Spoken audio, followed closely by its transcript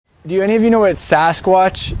Do any of you know what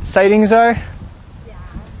Sasquatch sightings are? Yeah.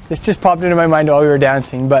 This just popped into my mind while we were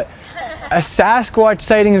dancing, but a Sasquatch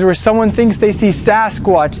sighting is where someone thinks they see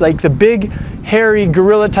Sasquatch, like the big, hairy,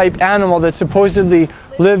 gorilla-type animal that supposedly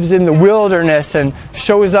lives in the wilderness and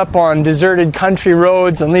shows up on deserted country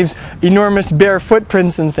roads and leaves enormous bare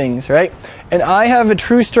footprints and things, right? And I have a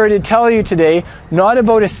true story to tell you today, not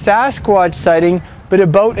about a Sasquatch sighting, but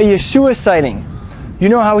about a Yeshua sighting. You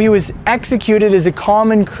know how he was executed as a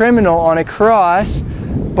common criminal on a cross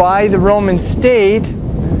by the Roman state,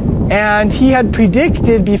 and he had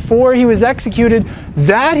predicted before he was executed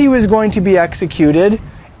that he was going to be executed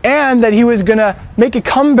and that he was going to make a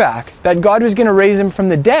comeback, that God was going to raise him from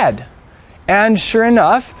the dead. And sure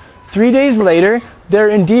enough, 3 days later, there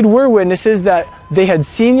indeed were witnesses that they had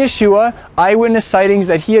seen Yeshua, eyewitness sightings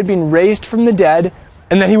that he had been raised from the dead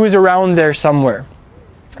and that he was around there somewhere.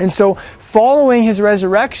 And so, following his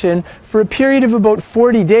resurrection, for a period of about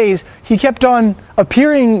 40 days, he kept on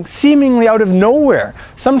appearing seemingly out of nowhere,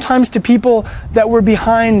 sometimes to people that were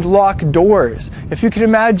behind locked doors. If you could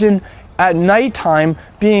imagine at nighttime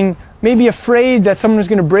being maybe afraid that someone was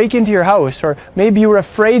going to break into your house, or maybe you were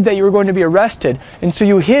afraid that you were going to be arrested, and so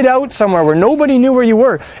you hid out somewhere where nobody knew where you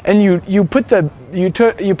were, and you put the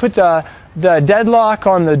deadlock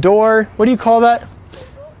on the door. What do you call that?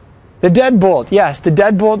 The deadbolt, yes, the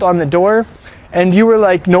deadbolt on the door. And you were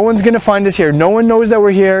like, no one's going to find us here. No one knows that we're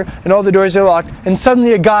here, and all the doors are locked. And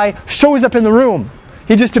suddenly a guy shows up in the room.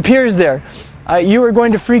 He just appears there. You were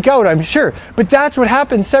going to freak out, I'm sure. But that's what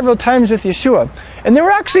happened several times with Yeshua. And there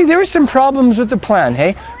were some problems with the plan,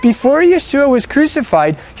 hey? Before Yeshua was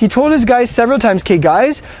crucified, he told his guys several times, okay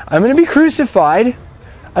guys, I'm going to be crucified.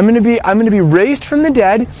 I'm going to be raised from the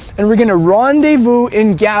dead, and we're going to rendezvous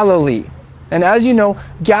in Galilee. And as you know,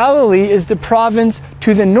 Galilee is the province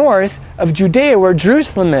to the north of Judea where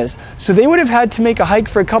Jerusalem is. So they would have had to make a hike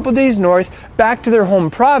for a couple days north back to their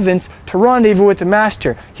home province to rendezvous with the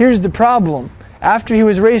Master. Here's the problem. After he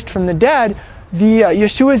was raised from the dead,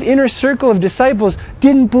 Yeshua's inner circle of disciples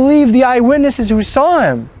didn't believe the eyewitnesses who saw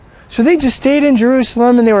him. So they just stayed in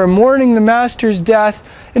Jerusalem and they were mourning the Master's death.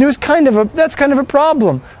 And it was that's kind of a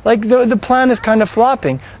problem. Like the plan is kind of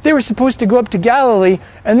flopping. They were supposed to go up to Galilee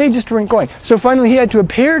and they just weren't going. So finally he had to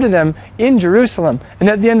appear to them in Jerusalem. And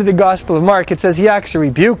at the end of the Gospel of Mark it says he actually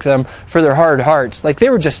rebuked them for their hard hearts. Like they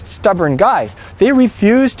were just stubborn guys. They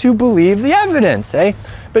refused to believe the evidence, eh?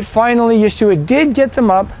 But finally Yeshua did get them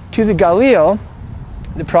up to the Galil,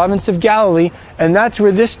 the province of Galilee, and that's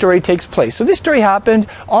where this story takes place. So this story happened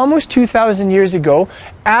almost 2,000 years ago,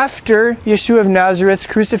 after Yeshua of Nazareth's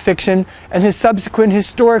crucifixion and his subsequent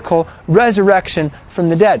historical resurrection from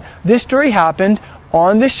the dead. This story happened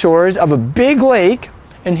on the shores of a big lake.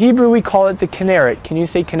 In Hebrew we call it the Kinneret. Can you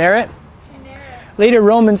say Kinneret? Kinneret. Later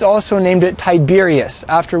Romans also named it Tiberias,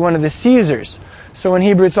 after one of the Caesars. So in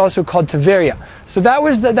Hebrew it's also called Tiberia. So that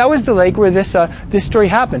was the lake where this story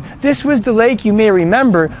happened. This was the lake, you may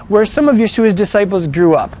remember, where some of Yeshua's disciples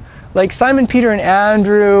grew up. Like Simon, Peter, and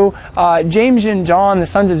Andrew, James and John, the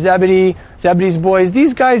sons of Zebedee, Zebedee's boys.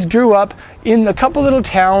 These guys grew up in a couple little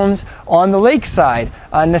towns on the lakeside.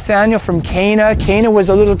 Nathanael from Cana. Cana was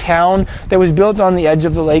a little town that was built on the edge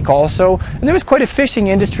of the lake also. And there was quite a fishing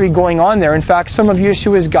industry going on there. In fact, some of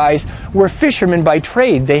Yeshua's guys were fishermen by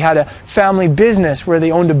trade. They had a family business where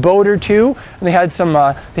they owned a boat or two, and they had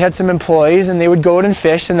some employees, and they would go out and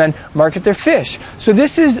fish and then market their fish. So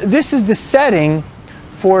this is the setting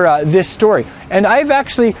for this story. And I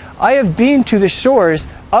have been to the shores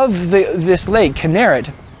of this lake,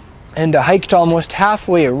 Kinneret, and hiked almost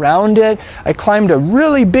halfway around it. I climbed a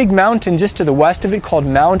really big mountain just to the west of it called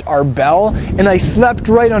Mount Arbel, and I slept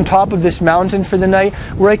right on top of this mountain for the night,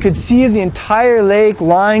 where I could see the entire lake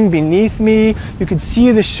lying beneath me. You could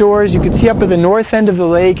see the shores. You could see up at the north end of the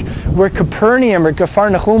lake where Capernaum or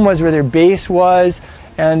Capharnaum was, where their base was.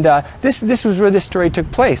 And this was where this story took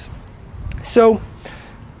place. So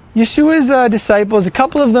Yeshua's disciples, a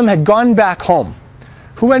couple of them had gone back home.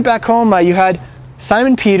 Who went back home? You had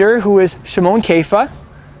Simon Peter, who was Shimon Kepha.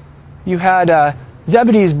 You had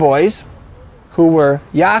Zebedee's boys, who were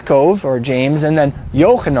Yaakov, or James, and then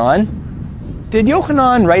Yochanan. Did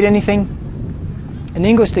Yochanan write anything? In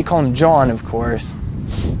English they call him John, of course.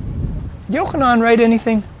 Did Yochanan write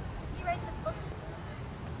anything? He wrote the book.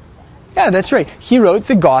 Yeah, that's right. He wrote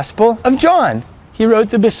the Gospel of John. He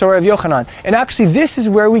wrote the Besorah of Yochanan. And actually this is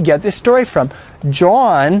where we get this story from.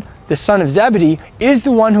 John, the son of Zebedee, is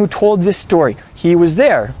the one who told this story. He was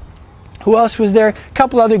there. Who else was there? A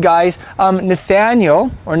couple other guys. Nathanael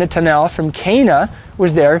from Cana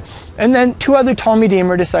was there. And then two other Talmidim,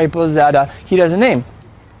 or disciples, that he doesn't name.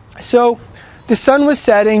 So the sun was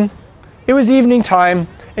setting. It was evening time.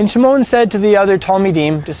 And Shimon said to the other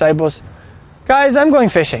Talmidim, disciples, guys, I'm going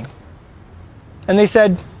fishing. And they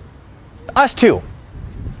said, us too.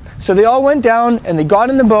 So they all went down and they got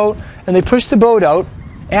in the boat and they pushed the boat out.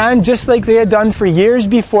 And just like they had done for years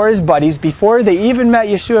before as buddies, before they even met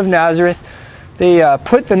Yeshua of Nazareth, they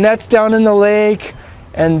put the nets down in the lake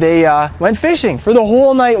and they went fishing for the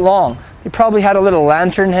whole night long. They probably had a little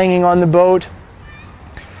lantern hanging on the boat.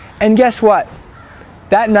 And guess what?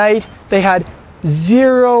 That night they had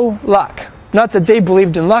zero luck. Not that they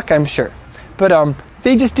believed in luck, I'm sure. But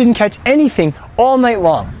they just didn't catch anything all night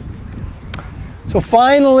long. So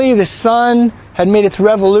finally the sun had made its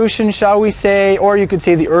revolution, shall we say, or you could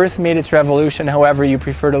say the earth made its revolution, however you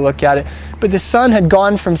prefer to look at it. But the sun had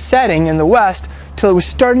gone from setting in the west till it was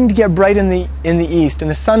starting to get bright in the east, and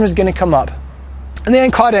the sun was going to come up. And they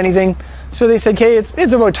hadn't caught anything, so they said, okay,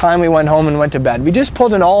 it's about time we went home and went to bed. We just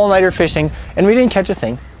pulled an all-nighter fishing, and we didn't catch a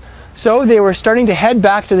thing. So they were starting to head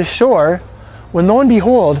back to the shore, when lo and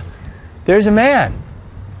behold, there's a man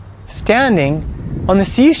standing on the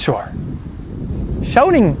seashore,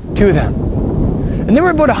 shouting to them. And they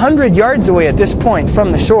were about 100 yards away at this point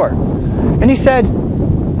from the shore. And he said,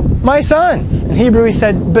 my sons. In Hebrew he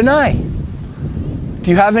said, Benai,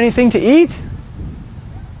 do you have anything to eat?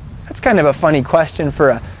 That's kind of a funny question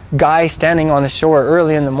for a guy standing on the shore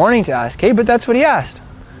early in the morning to ask, hey, but that's what he asked.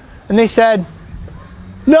 And they said,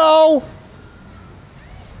 no.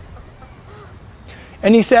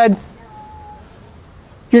 And he said,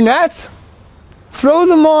 your nets, throw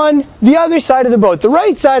them on the other side of the boat, the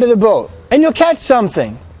right side of the boat, and you'll catch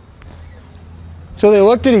something. So they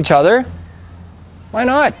looked at each other. Why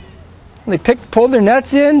not? And they pulled their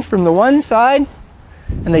nets in from the one side,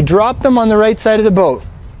 and they dropped them on the right side of the boat.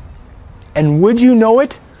 And would you know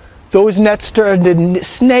it, those nets started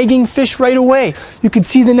snagging fish right away. You could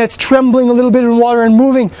see the nets trembling a little bit in water and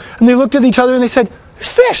moving. And they looked at each other and they said, there's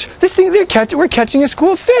fish! This thing, we're catching a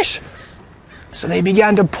school of fish! So they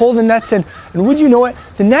began to pull the nets in. And would you know it,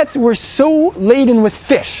 the nets were so laden with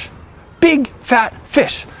fish. Big, fat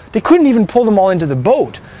fish. They couldn't even pull them all into the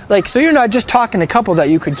boat. So you're not just talking a couple that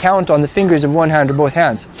you could count on the fingers of one hand or both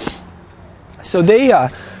hands. So they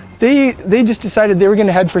just decided they were going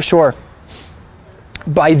to head for shore.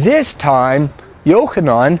 By this time,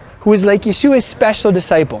 Yochanan, who was like Yeshua's special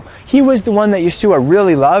disciple, he was the one that Yeshua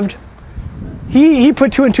really loved. He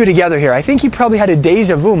put two and two together here. I think he probably had a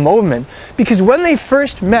deja vu moment, because when they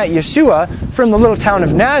first met Yeshua from the little town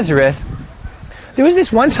of Nazareth, there was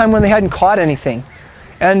this one time when they hadn't caught anything.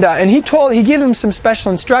 And he gave them some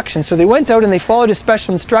special instructions. So they went out and they followed his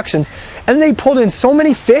special instructions. And they pulled in so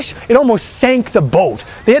many fish, it almost sank the boat.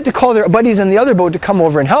 They had to call their buddies in the other boat to come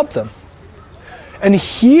over and help them. And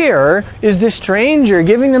here is this stranger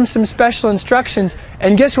giving them some special instructions.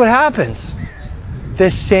 And guess what happens?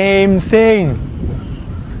 The same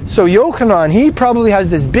thing. So Yochanan, he probably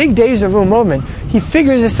has this big deja vu moment. He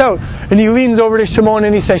figures this out. And he leans over to Shimon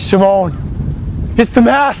and he says, Shimon, it's the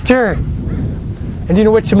master. And do you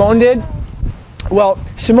know what Shimon did? Well,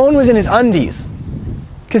 Shimon was in his undies,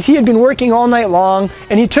 because he had been working all night long,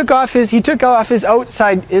 and he took off his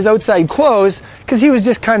outside clothes, because he was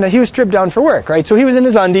just he was stripped down for work, right? So he was in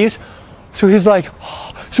his undies. So he's like,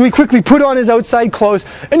 so he quickly put on his outside clothes,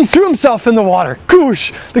 and he threw himself in the water.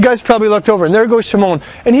 Goosh! The guys probably looked over, and there goes Shimon,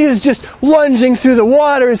 and he is just lunging through the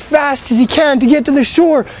water as fast as he can to get to the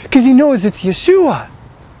shore, because he knows it's Yeshua.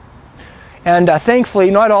 And thankfully,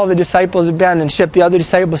 not all the disciples abandoned ship. The other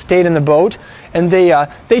disciples stayed in the boat, and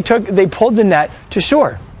they pulled the net to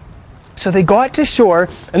shore. So they got to shore,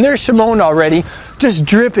 and there's Shimon already, just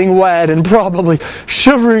dripping wet and probably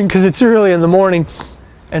shivering because it's early in the morning.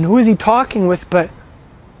 And who is he talking with but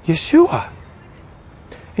Yeshua?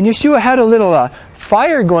 And Yeshua had a little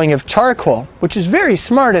fire going of charcoal, which is very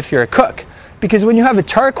smart if you're a cook. Because when you have a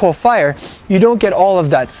charcoal fire, you don't get all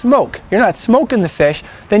of that smoke. You're not smoking the fish,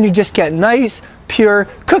 then you just get nice, pure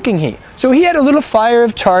cooking heat. So he had a little fire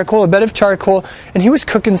of charcoal, a bed of charcoal, and he was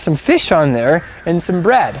cooking some fish on there and some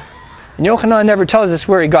bread. And Yochanan never tells us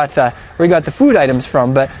where he got the food items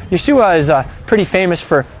from, but Yeshua is pretty famous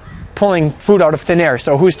for pulling food out of thin air,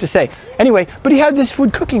 so who's to say? Anyway, but he had this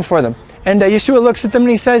food cooking for them. And Yeshua looks at them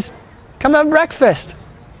and he says, come have breakfast.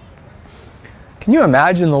 Can you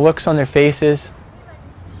imagine the looks on their faces?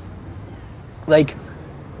 And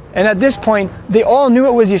at this point, they all knew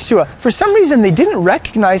it was Yeshua. For some reason, they didn't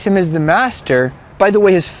recognize him as the master by the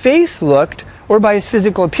way his face looked or by his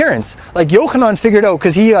physical appearance. Yochanan figured out,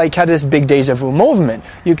 because he had this big deja vu movement,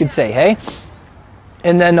 you could say, hey?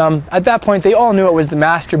 And then at that point, they all knew it was the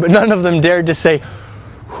master, but none of them dared to say,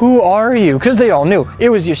 who are you? Because they all knew it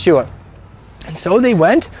was Yeshua. And so they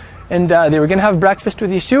went, and they were going to have breakfast with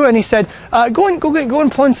Yeshua, and he said, go and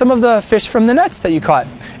pull in some of the fish from the nets that you caught.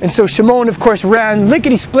 And so Shimon, of course, ran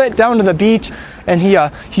lickety-split down to the beach, and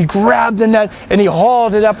he grabbed the net, and he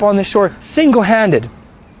hauled it up on the shore single-handed.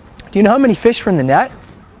 Do you know how many fish were in the net?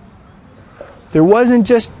 There wasn't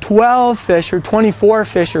just 12 fish, or 24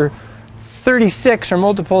 fish, or 36, or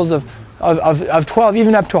multiples of 12,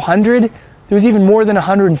 even up to 100. There was even more than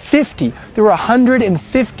 150. There were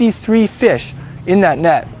 153 fish in that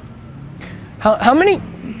net. How many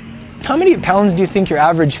pounds do you think your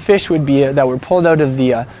average fish would be that were pulled out of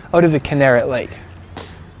the Kinneret Lake?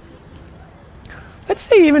 Let's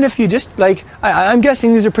say even if you just, I'm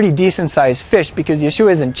guessing these are pretty decent sized fish, because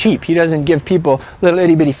Yeshua isn't cheap. He doesn't give people little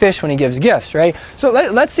itty bitty fish when he gives gifts, right? So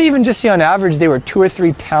let's say even just say on average they were 2 or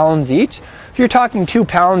 3 pounds each. If you're talking 2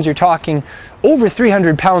 pounds, you're talking over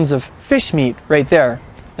 300 pounds of fish meat right there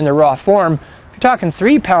in the raw form. If you're talking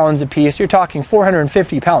 3 pounds a piece, you're talking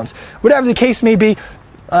 450 pounds. Whatever the case may be,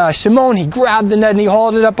 Shimon, he grabbed the net and he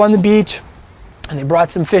hauled it up on the beach, and they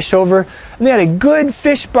brought some fish over, and they had a good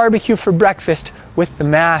fish barbecue for breakfast with the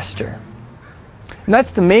master. And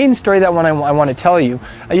that's the main story that one I want to tell you.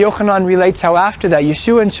 Yochanan relates how after that,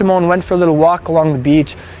 Yeshua and Shimon went for a little walk along the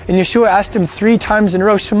beach, and Yeshua asked him 3 times in a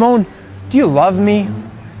row, Shimon, do you love me?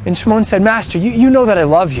 And Shimon said, Master, you know that I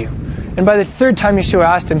love you. And by the 3rd time Yeshua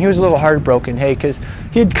asked him, he was a little heartbroken, because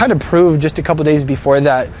he had kind of proved just a couple days before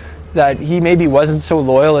that he maybe wasn't so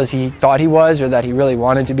loyal as he thought he was, or that he really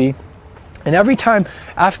wanted to be. And every time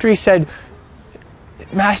after he said,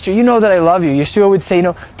 Master, you know that I love you, Yeshua would say,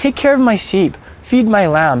 take care of my sheep, feed my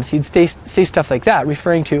lambs. He'd say stuff like that,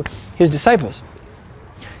 referring to his disciples.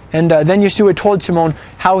 And then Yeshua told Shimon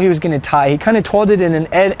how he was going to tie. He kind of told it in an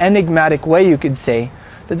enigmatic way, you could say,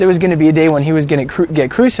 that there was going to be a day when he was going to get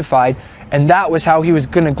crucified, and that was how he was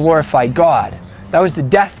going to glorify God. That was the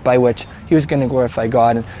death by which he was going to glorify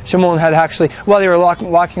God. And Shimon had actually, while they were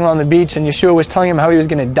walking along the beach, and Yeshua was telling him how he was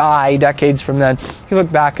going to die decades from then, he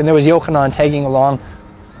looked back, and there was Yochanan tagging along.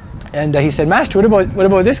 And he said, Master, what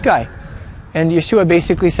about this guy? And Yeshua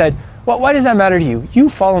basically said, why does that matter to you? You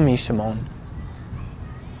follow me, Shimon.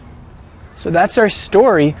 So that's our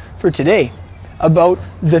story for today, about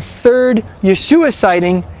the 3rd Yeshua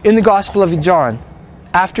sighting in the Gospel of John,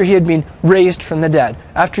 after he had been raised from the dead,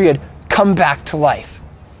 after he had come back to life.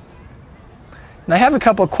 And I have a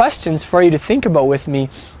couple of questions for you to think about with me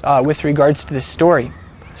with regards to this story.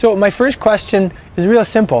 So my first question is real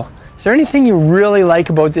simple. Is there anything you really like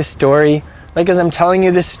about this story? Like, as I'm telling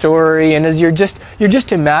you this story, and as you're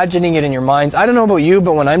just imagining it in your minds. I don't know about you,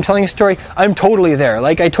 but when I'm telling a story, I'm totally there.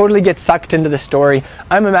 Like, I totally get sucked into the story.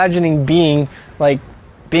 I'm imagining being right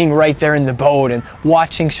there in the boat, and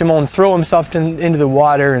watching Shimon throw himself into the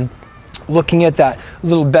water, and looking at that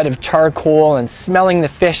little bed of charcoal, and smelling the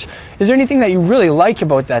fish. Is there anything that you really like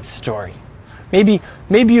about that story? Maybe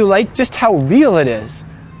you like just how real it is.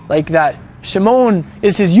 Like that Shimon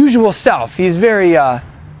is his usual self. He's very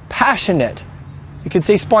passionate. You could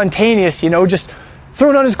say spontaneous, just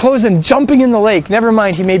throwing on his clothes and jumping in the lake. Never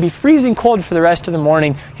mind, he may be freezing cold for the rest of the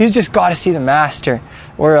morning. He's just got to see the master.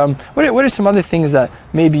 Or what are some other things that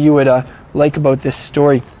maybe you would like about this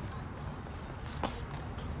story?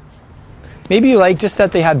 Maybe you like just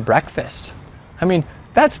that they had breakfast. I mean,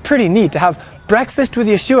 that's pretty neat to have breakfast with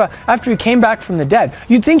Yeshua after he came back from the dead.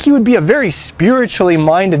 You'd think he would be a very spiritually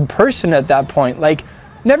minded person at that point. Like,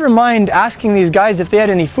 never mind asking these guys if they had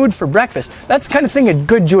any food for breakfast. That's the kind of thing a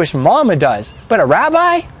good Jewish mama does. But a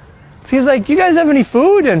rabbi? He's like, you guys have any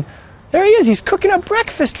food? And there he is. He's cooking up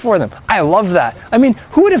breakfast for them. I love that. I mean,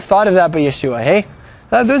 who would have thought of that but Yeshua, hey?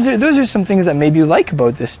 Those are some things that maybe you like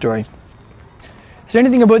about this story. Is there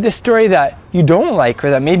anything about this story that you don't like,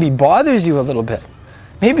 or that maybe bothers you a little bit?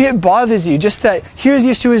 Maybe it bothers you just that here's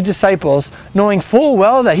Yeshua's disciples knowing full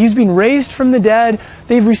well that he's been raised from the dead.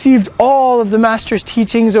 They've received all of the Master's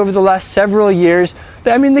teachings over the last several years.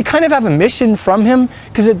 I mean, they kind of have a mission from him,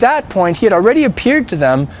 because at that point he had already appeared to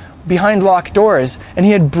them behind locked doors, and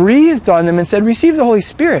he had breathed on them and said, receive the Holy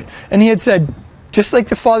Spirit. And he had said, just like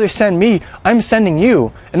the Father sent me, I'm sending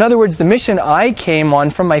you. In other words, the mission I came on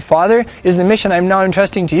from my Father is the mission I'm now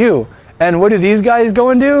entrusting to you. And what do these guys go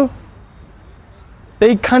and do?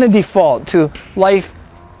 They kind of default to life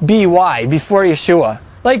BY, before Yeshua.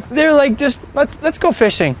 Like, they're like, just let's go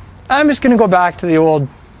fishing. I'm just going to go back to the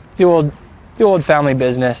old family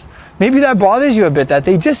business. Maybe that bothers you a bit, that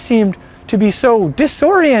they just seemed to be so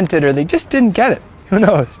disoriented, or they just didn't get it. Who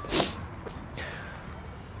knows?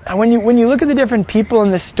 And when you look at the different people in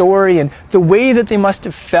the story, and the way that they must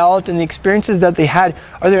have felt, and the experiences that they had,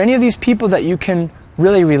 are there any of these people that you can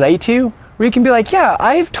really relate to? Where you can be like, yeah,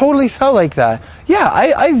 I've totally felt like that. Yeah,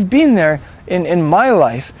 I've been there in my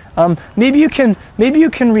life. Maybe you can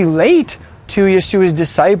relate to Yeshua's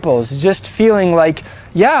disciples, just feeling like,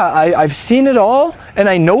 yeah, I've seen it all and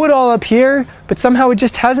I know it all up here, but somehow it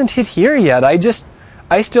just hasn't hit here yet.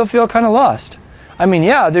 I still feel kind of lost. I mean,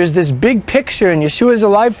 yeah, there's this big picture and Yeshua's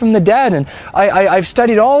alive from the dead, and I've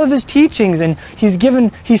studied all of his teachings, and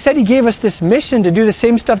he said he gave us this mission to do the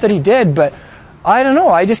same stuff that he did, but I don't know,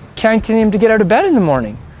 I just can't get him to get out of bed in the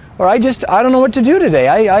morning. Or I don't know what to do today.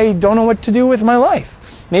 I don't know what to do with my life.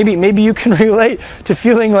 Maybe you can relate to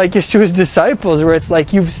feeling like Yeshua's disciples, where it's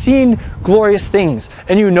like you've seen glorious things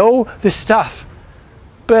and you know the stuff,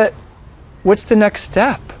 but what's the next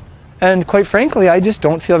step? And quite frankly, I just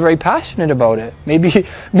don't feel very passionate about it. Maybe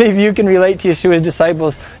you can relate to Yeshua's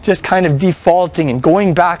disciples just kind of defaulting and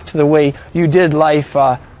going back to the way you did life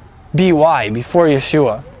before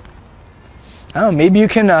Yeshua. Oh, maybe you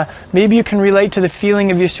can relate to the feeling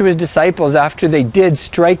of Yeshua's disciples after they did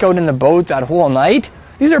strike out in the boat that whole night.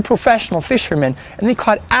 These are professional fishermen, and they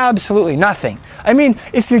caught absolutely nothing. I mean,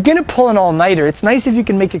 if you're going to pull an all-nighter, it's nice if you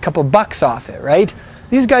can make a couple bucks off it, right?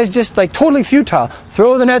 These guys just like totally futile.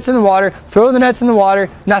 Throw the nets in the water,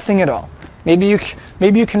 nothing at all. Maybe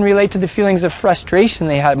you can relate to the feelings of frustration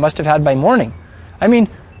they must have had by morning. I mean,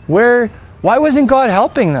 why wasn't God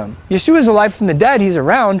helping them? Yeshua's alive from the dead, he's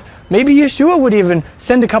around. Maybe Yeshua would even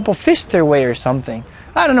send a couple fish their way or something.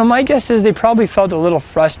 I don't know, my guess is they probably felt a little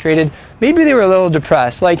frustrated. Maybe they were a little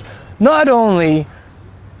depressed. Like, not only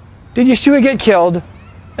did Yeshua get killed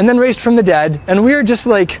and then raised from the dead, and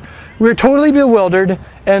we're totally bewildered,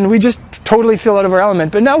 and we just totally feel out of our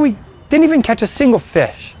element, but now we didn't even catch a single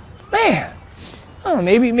fish. Man! Oh,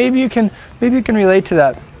 maybe you can relate to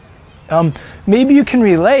that. Maybe you can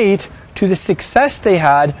relate to the success they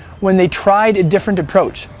had when they tried a different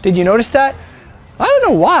approach. Did you notice that? I don't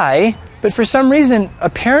know why, but for some reason,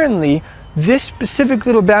 apparently, this specific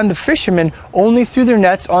little band of fishermen only threw their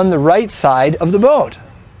nets on the right side of the boat.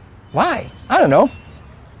 Why? I don't know.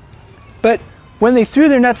 But when they threw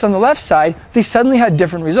their nets on the left side, they suddenly had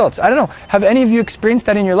different results. I don't know. Have any of you experienced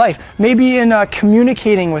that in your life? Maybe in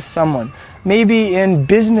communicating with someone. Maybe in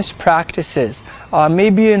business practices.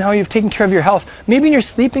 Maybe in how you've taken care of your health. Maybe in your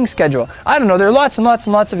sleeping schedule. I don't know. There are lots and lots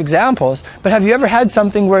and lots of examples. But have you ever had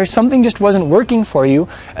something where something just wasn't working for you,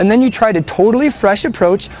 and then you tried a totally fresh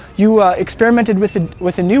approach, you experimented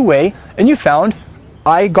with a new way, and you found,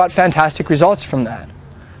 I got fantastic results from that.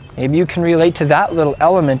 Maybe you can relate to that little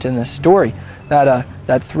element in this story.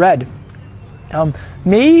 That thread.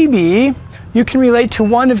 Maybe you can relate to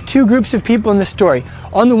one of two groups of people in the story.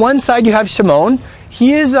 On the one side, you have Shimon.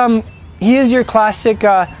 He is your classic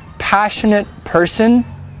passionate person,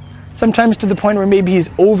 sometimes to the point where maybe he's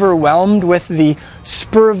overwhelmed with the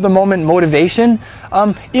spur of the moment motivation.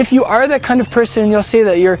 If you are that kind of person, you'll say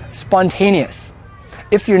that you're spontaneous.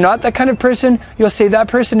 If you're not that kind of person, you'll say that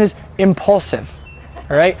person is impulsive.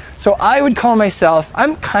 All right, so I would call myself,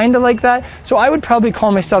 I'm kind of like that, so I would probably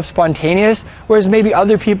call myself spontaneous, whereas maybe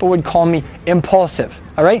other people would call me impulsive.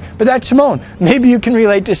 All right, but that's Shimon. Maybe you can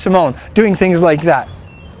relate to Shimon doing things like that.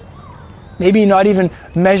 Maybe not even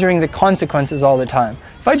measuring the consequences all the time.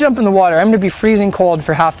 If I jump in the water, I'm going to be freezing cold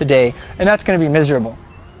for half the day, and that's going to be miserable.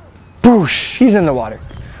 Boosh, he's in the water.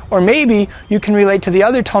 Or maybe you can relate to the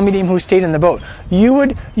other Talmidim who stayed in the boat.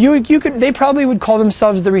 They probably would call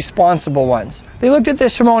themselves the responsible ones. They looked at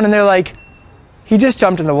this Shimon and they're like, he just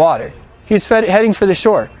jumped in the water. He's heading for the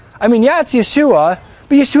shore. I mean, yeah, it's Yeshua,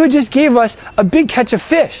 but Yeshua just gave us a big catch of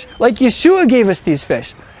fish. Like Yeshua gave us these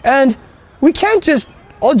fish. And we can't just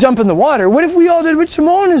all jump in the water. What if we all did what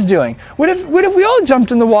Shimon is doing? What if we all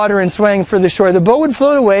jumped in the water and swam for the shore? The boat would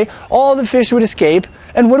float away, all the fish would escape,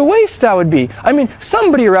 and what a waste that would be. I mean,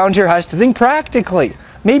 somebody around here has to think practically.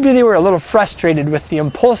 Maybe they were a little frustrated with the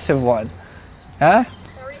impulsive one. Huh?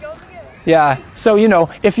 There he goes again. Yeah, so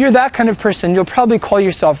if you're that kind of person, you'll probably call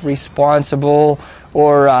yourself responsible,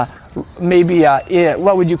 or maybe,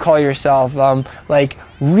 what would you call yourself? Like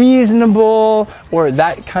reasonable, or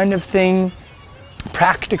that kind of thing.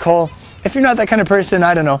 Practical. If you're not that kind of person,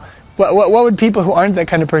 I don't know. What would people who aren't that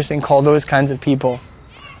kind of person call those kinds of people?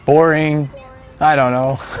 Boring. I don't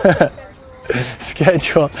know.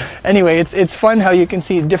 Schedule. Anyway, it's fun how you can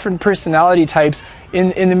see different personality types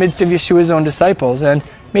in the midst of Yeshua's own disciples, and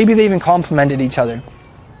maybe they even complemented each other.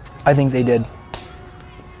 I think they did.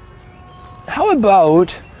 How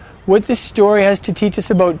about what this story has to teach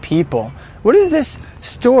us about people? What does this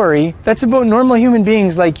story that's about normal human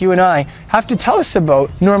beings like you and I have to tell us about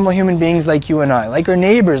normal human beings like you and I, like our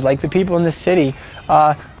neighbors, like the people in the city,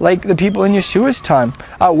 like the people in Yeshua's time?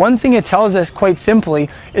 One thing it tells us quite simply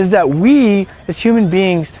is that we as human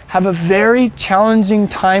beings have a very challenging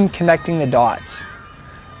time connecting the dots.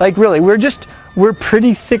 Like really, we're just we're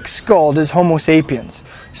pretty thick-skulled as Homo sapiens.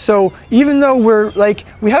 So even though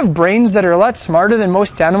we have brains that are a lot smarter than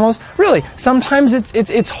most animals, really, sometimes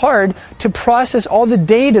it's hard to process all the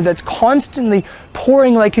data that's constantly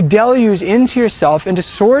pouring like a deluge into yourself, and to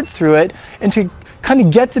sort through it, and to kind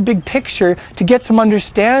of get the big picture, to get some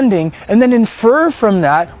understanding, and then infer from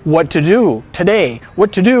that what to do today,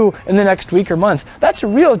 what to do in the next week or month. That's a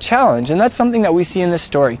real challenge, and that's something that we see in this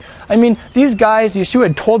story. I mean, these guys, Yeshua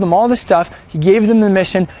had told them all the stuff, he gave them the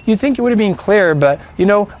mission. You'd think it would have been clear, but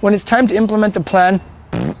when it's time to implement the plan,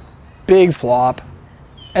 big flop.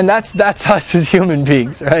 And that's us as human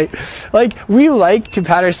beings, right? Like, we like to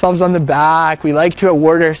pat ourselves on the back, we like to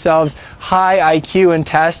award ourselves high IQ in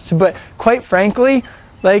tests, but quite frankly,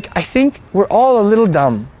 I think we're all a little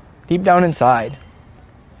dumb deep down inside.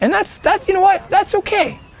 And that's you know what? That's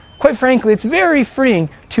okay. Quite frankly, it's very freeing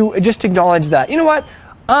to just acknowledge that. You know what?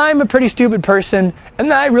 I'm a pretty stupid person,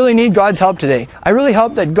 and I really need God's help today. I really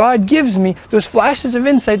hope that God gives me those flashes of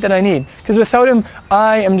insight that I need, because without Him,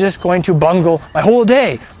 I am just going to bungle my whole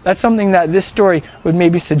day. That's something that this story would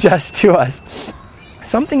maybe suggest to us.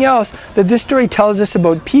 Something else that this story tells us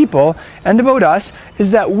about people and about us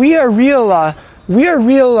is that we are real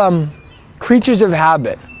creatures of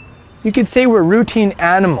habit. You could say we're routine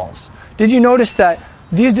animals. Did you notice that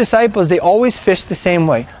these disciples, they always fished the same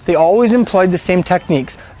way. They always employed the same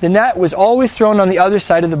techniques. The net was always thrown on the other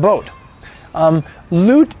side of the boat.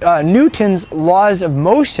 Newton's laws of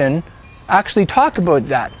motion actually talk about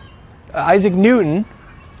that. Isaac Newton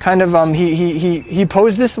he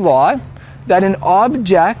posed this law that an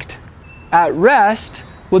object at rest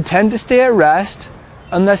will tend to stay at rest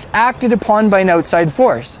unless acted upon by an outside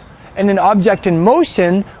force. And an object in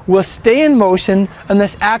motion will stay in motion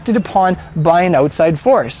unless acted upon by an outside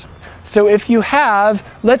force. So if you have,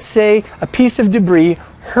 let's say, a piece of debris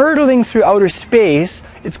hurtling through outer space,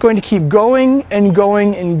 it's going to keep going and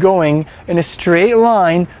going and going in a straight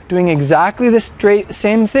line, doing exactly the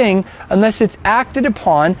same thing, unless it's acted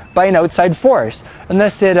upon by an outside force,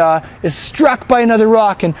 unless it is struck by another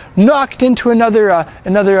rock and knocked into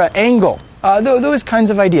another angle. Those kinds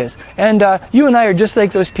of ideas. And you and I are just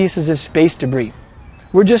like those pieces of space debris.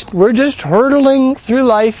 We're just hurtling through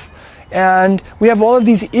life, and we have all of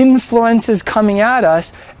these influences coming at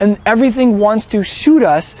us, and everything wants to shoot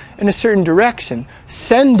us in a certain direction,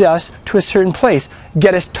 send us to a certain place,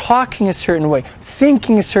 get us talking a certain way,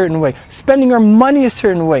 thinking a certain way, spending our money a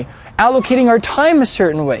certain way, allocating our time a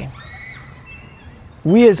certain way.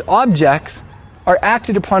 We as objects are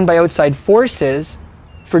acted upon by outside forces,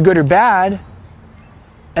 for good or bad,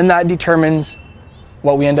 and that determines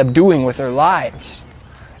what we end up doing with our lives.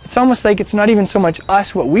 It's almost like it's not even so much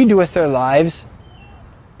us, what we do with our lives,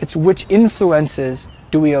 it's which influences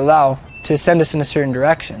do we allow to send us in a certain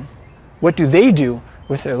direction. What do they do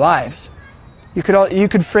with their lives? You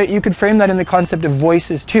could frame that in the concept of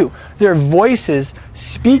voices too. There are voices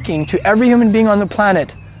speaking to every human being on the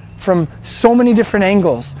planet from so many different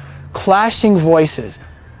angles, clashing voices,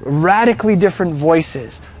 radically different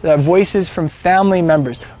voices. Voices from family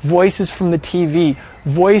members, voices from the TV,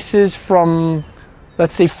 voices from,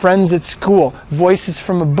 let's say, friends at school, voices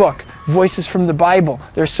from a book, voices from the Bible.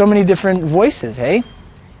 There are so many different voices, hey?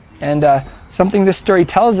 And something this story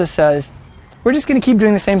tells us is, we're just going to keep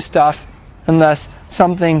doing the same stuff unless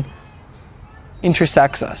something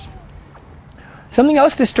intersects us. Something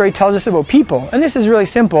else this story tells us about people, and this is really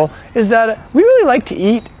simple, is that we really like to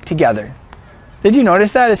eat together. Did you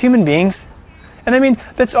notice that as human beings? And I mean,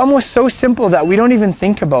 that's almost so simple that we don't even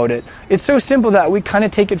think about it. It's so simple that we kind of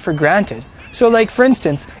take it for granted. So like, for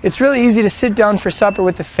instance, it's really easy to sit down for supper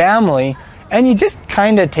with the family and you just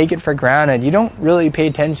kind of take it for granted. You don't really pay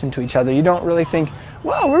attention to each other. You don't really think,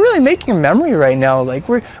 wow, we're really making a memory right now. Like,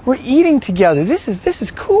 we're eating together. This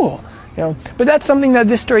is cool. But that's something that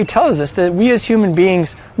this story tells us, that we as human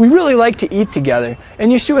beings, we really like to eat together.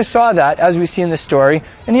 And Yeshua saw that, as we see in the story,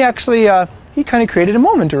 and he actually he kind of created a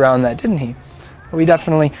moment around that, didn't he? We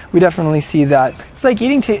definitely see that. It's like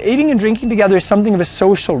eating and drinking together is something of a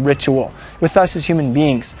social ritual with us as human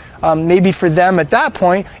beings. Maybe for them at that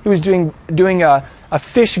point, it was doing a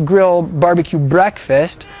fish grill barbecue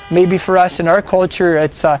breakfast. Maybe for us in our culture,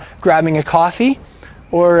 it's grabbing a coffee,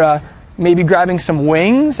 or maybe grabbing some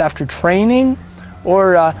wings after training,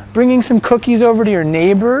 or bringing some cookies over to your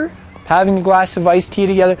neighbor, having a glass of iced tea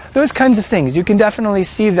together, those kinds of things. You can definitely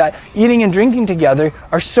see that eating and drinking together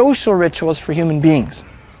are social rituals for human beings.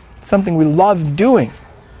 It's something we love doing.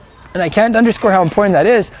 And I can't underscore how important that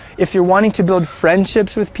is if you're wanting to build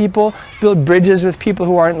friendships with people, build bridges with people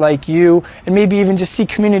who aren't like you, and maybe even just see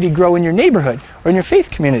community grow in your neighborhood or in your faith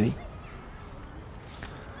community.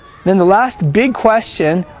 Then the last big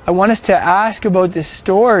question I want us to ask about this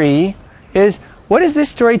story is, what does this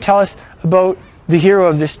story tell us about the hero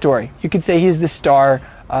of this story? You could say he's the star,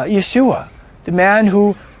 Yeshua, the man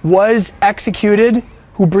who was executed,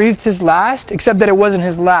 who breathed his last, except that it wasn't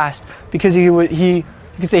his last, because you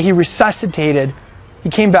could say he resuscitated. He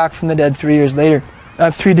came back from the dead 3 days later.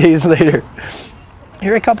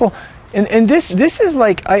 Here are a couple, and this is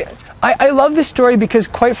like, I love this story because,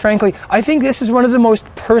 quite frankly, I think this is one of the most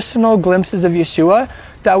personal glimpses of Yeshua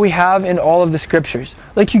that we have in all of the scriptures.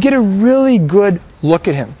 Like, you get a really good look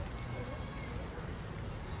at him.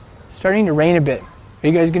 Starting to rain a bit. Are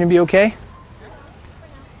you guys going to be okay?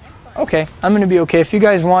 Okay, I'm going to be okay. If you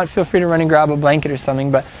guys want, feel free to run and grab a blanket or something,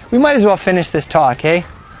 but we might as well finish this talk, eh?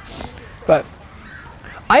 But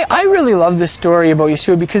I really love this story about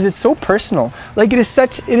Yeshua because it's so personal. Like, it is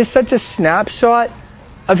such a snapshot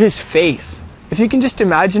of his face. If you can just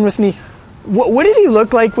imagine with me, what did he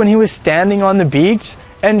look like when he was standing on the beach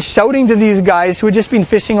and shouting to these guys who had just been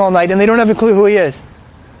fishing all night and they don't have a clue who he is?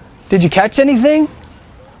 Did you catch anything?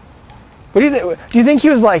 What do you think? Do you think he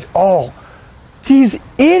was like, oh, these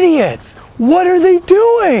idiots, what are they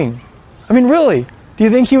doing? I mean, really, do you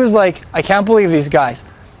think he was like, I can't believe these guys?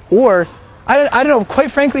 Or, I don't know,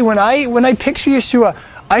 quite frankly, when I picture Yeshua,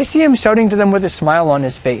 I see him shouting to them with a smile on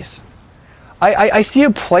his face. I see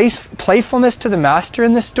a playfulness to the Master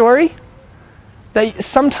in this story that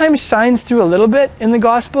sometimes shines through a little bit in the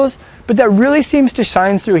Gospels, but that really seems to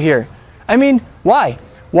shine through here. I mean, why?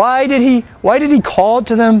 Why did he call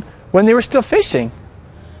to them when they were still fishing?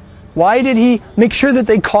 Why did he make sure that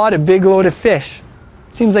they caught a big load of fish?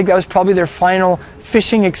 Seems like that was probably their final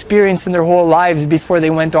fishing experience in their whole lives before they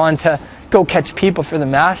went on to go catch people for the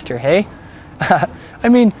Master, hey? I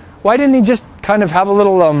mean, why didn't he just kind of have a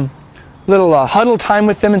little huddle time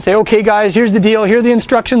with them and say, okay guys, here's the deal, here are the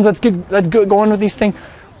instructions, let's go going with these things.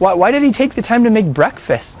 Why did he take the time to make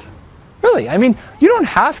breakfast? Really, I mean, you don't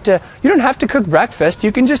have to cook breakfast.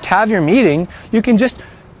 You can just have your meeting. You can just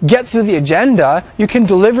get through the agenda. You can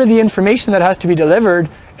deliver the information that has to be delivered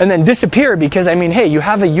and then disappear because, I mean, hey, you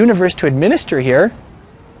have a universe to administer here.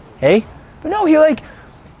 Hey? But no,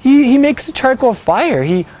 he makes a charcoal fire.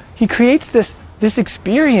 He creates this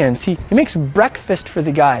experience. He makes breakfast for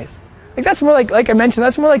the guys. Like, that's more like I mentioned,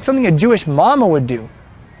 that's more like something a Jewish mama would do.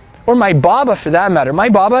 Or my Baba, for that matter. My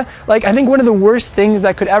Baba, like, I think one of the worst things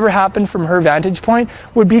that could ever happen from her vantage point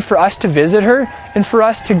would be for us to visit her and for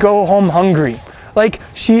us to go home hungry. Like,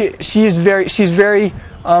 she's very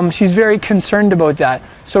concerned about that.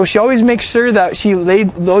 So she always makes sure that she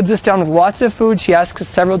loads us down with lots of food. She asks us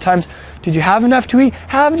several times, did you have enough to eat?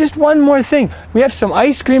 Have just one more thing. We have some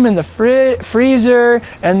ice cream in the freezer,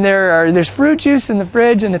 and there's fruit juice in the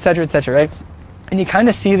fridge, and etc., right? And you kind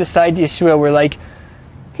of see the side to Yeshua where, like,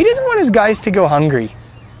 he doesn't want his guys to go hungry.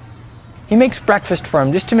 He makes breakfast for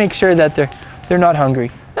them just to make sure that they're not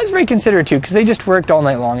hungry. That's very considerate too, because they just worked all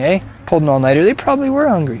night long, eh? Pulled an all-nighter. They probably were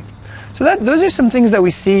hungry. So those are some things that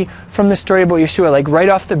we see from the story about Yeshua. Like, right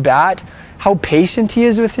off the bat, how patient he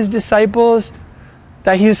is with his disciples,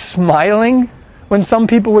 that he's smiling when some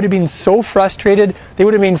people would have been so frustrated. They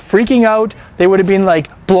would have been freaking out. They would have been like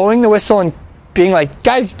blowing the whistle and being like,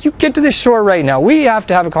 guys, you get to the shore right now. We have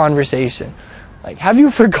to have a conversation. Like, have you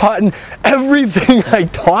forgotten everything I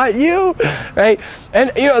taught you? Right?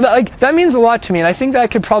 And, you know, that means a lot to me. And I think that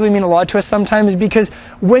could probably mean a lot to us sometimes, because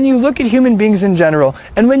when you look at human beings in general,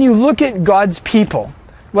 and when you look at God's people,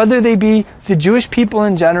 whether they be the Jewish people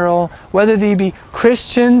in general, whether they be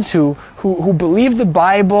Christians who believe the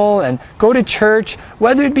Bible and go to church,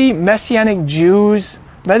 whether it be Messianic Jews,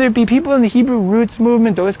 whether it be people in the Hebrew Roots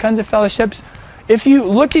movement, those kinds of fellowships, if you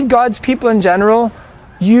look at God's people in general,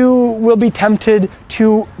 you will be tempted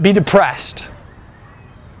to be depressed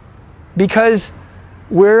because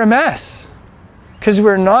we're a mess, because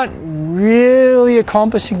we're not really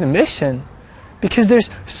accomplishing the mission, because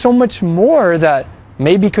there's so much more that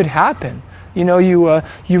maybe could happen. You know, you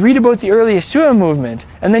read about the early Yeshua movement,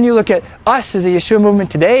 and then you look at us as a Yeshua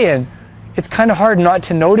movement today, and it's kind of hard not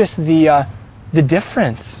to notice the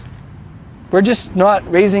difference. We're just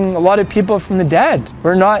not raising a lot of people from the dead.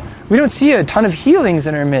 We don't see a ton of healings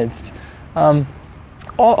in our midst.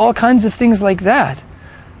 All kinds of things like that.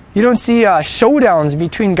 You don't see showdowns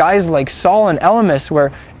between guys like Saul and Elymas,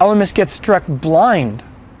 where Elymas gets struck blind,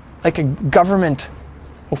 like a government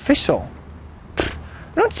official.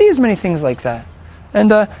 We don't see as many things like that. And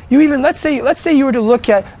let's say you were to look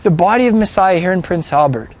at the body of Messiah here in Prince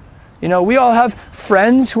Albert. You know, we all have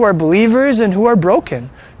friends who are believers and who are broken.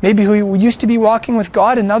 Maybe who used to be walking with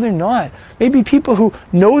God and now they're not. Maybe people who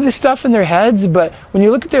know the stuff in their heads, but when you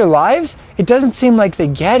look at their lives, it doesn't seem like they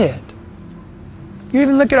get it. You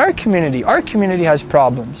even look at our community. Our community has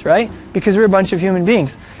problems, right? Because we're a bunch of human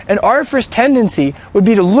beings. And our first tendency would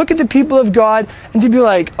be to look at the people of God and to be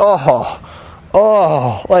like,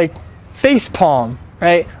 like face palm,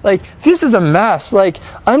 right? Like, this is a mess. Like,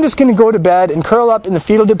 I'm just going to go to bed and curl up in the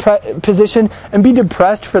fetal position and be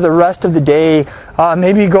depressed for the rest of the day.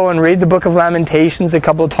 Maybe go and read the book of Lamentations a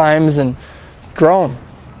couple of times and groan.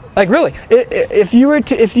 Like, really, if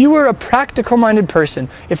you were a practical-minded person,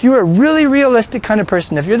 if you were a really realistic kind of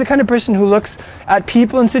person, if you're the kind of person who looks at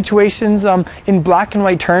people and situations in black and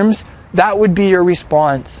white terms, that would be your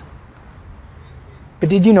response. But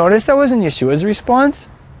did you notice that wasn't Yeshua's response?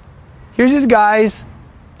 Here's his guys.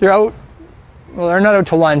 They're out. Well, they're not out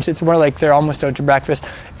to lunch. It's more like they're almost out to breakfast.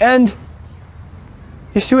 And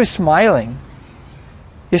Yeshua's smiling.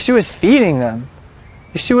 Yeshua's feeding them.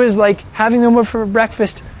 Yeshua's like having them over for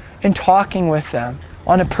breakfast and talking with them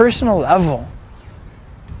on a personal level.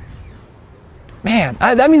 Man,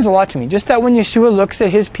 that means a lot to me. Just that when Yeshua looks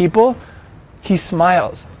at his people, he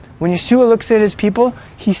smiles. When Yeshua looks at his people,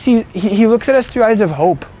 he looks at us through eyes of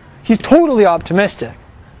hope. He's totally optimistic.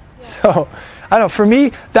 So, I don't know, for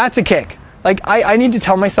me, that's a kick. Like, I need to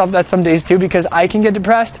tell myself that some days too, because I can get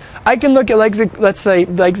depressed. I can look at, like, let's say,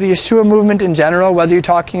 like the Yeshua movement in general, whether you're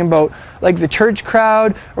talking about like the church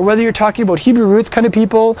crowd, or whether you're talking about Hebrew roots kind of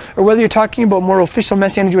people, or whether you're talking about more official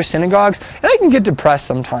Messianic Jewish synagogues, and I can get depressed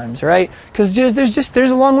sometimes, right? Because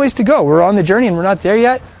there's a long ways to go. We're on the journey and we're not there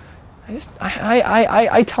yet. I need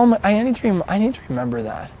to remember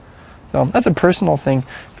that. So that's a personal thing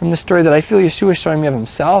from the story that I feel Yeshua is showing me of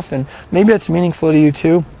himself, and maybe that's meaningful to you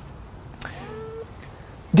too.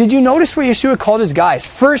 Did you notice what Yeshua called his guys?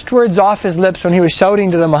 First words off his lips when he was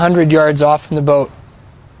shouting to them 100 yards off from the boat.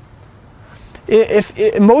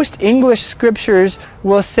 Most English scriptures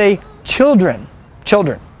will say children.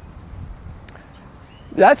 Children.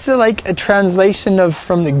 That's like a translation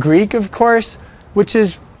from the Greek, of course, which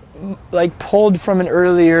is like pulled from an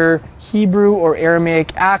earlier Hebrew or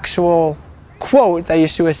Aramaic actual quote that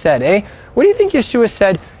Yeshua said. What do you think Yeshua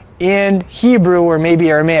said in Hebrew or maybe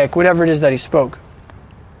Aramaic, whatever it is that he spoke?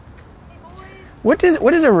 What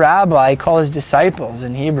does a rabbi call his disciples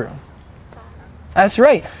in Hebrew? That's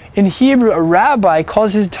right. In Hebrew, a rabbi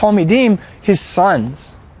calls his Talmidim his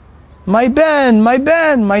sons. My ben,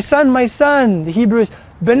 my son. The Hebrew is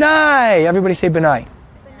Benai. Everybody say Benai.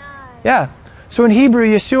 Benai. Yeah. So in Hebrew,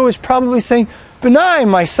 Yeshua is probably saying, Benai,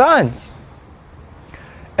 my sons.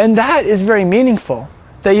 And that is very meaningful.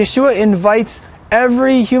 That Yeshua invites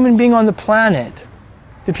every human being on the planet,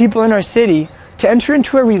 the people in our city, to enter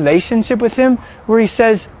into a relationship with him where he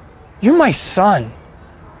says, you're my son.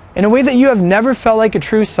 In a way that you have never felt like a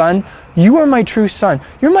true son, you are my true son.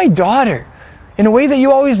 You're my daughter. In a way that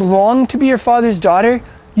you always longed to be your father's daughter,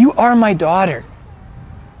 you are my daughter.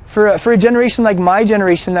 For a generation like my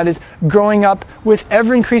generation that is growing up with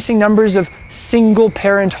ever-increasing numbers of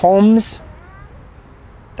single-parent homes,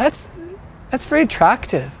 that's very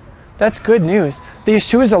attractive. That's good news. That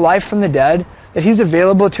Yeshua is alive from the dead, that he's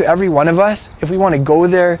available to every one of us if we want to go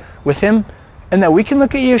there with him, and that we can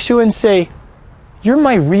look at Yeshua and say, you're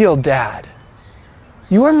my real dad.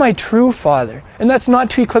 You are my true father. And that's not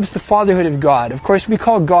to eclipse the fatherhood of God. Of course, we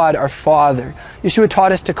call God our Father. Yeshua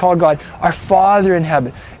taught us to call God our Father in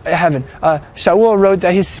heaven. Shaul wrote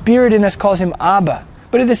that his spirit in us calls him Abba.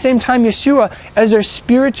 But at the same time, Yeshua, as our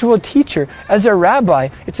spiritual teacher, as our rabbi,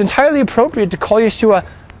 it's entirely appropriate to call Yeshua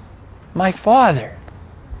my Father.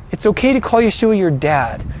 It's okay to call Yeshua your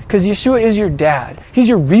dad, because Yeshua is your dad. He's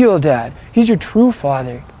your real dad. He's your true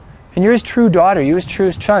father. And you're his true daughter. You're his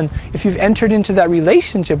true son. If you've entered into that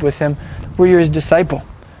relationship with him where you're his disciple.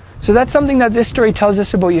 So that's something that this story tells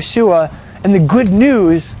us about Yeshua, and the good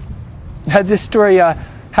news that this story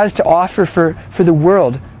has to offer for the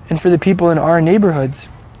world and for the people in our neighborhoods.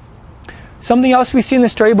 Something else we see in the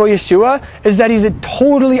story about Yeshua is that he's a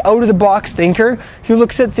totally out-of-the-box thinker who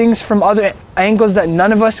looks at things from other angles that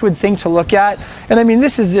none of us would think to look at. And I mean,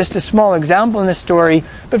 this is just a small example in the story,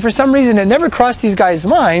 but for some reason it never crossed these guys'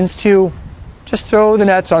 minds to just throw the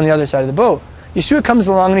nets on the other side of the boat. Yeshua comes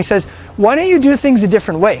along and he says, why don't you do things a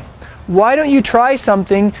different way? Why don't you try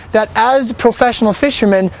something that as professional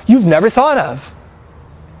fishermen you've never thought of?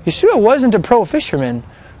 Yeshua wasn't a pro fisherman.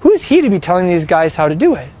 Who is he to be telling these guys how to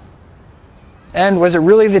do it? And was it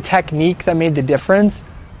really the technique that made the difference?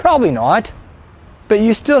 Probably not. But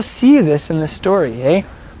you still see this in the story, eh?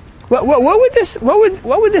 What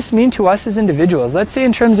would this mean to us as individuals? Let's say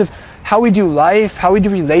in terms of how we do life, how we do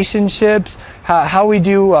relationships, how we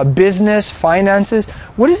do business, finances.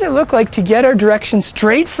 What does it look like to get our direction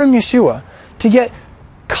straight from Yeshua? To get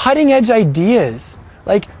cutting edge ideas,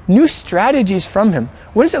 like new strategies from him.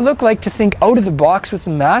 What does it look like to think out of the box with the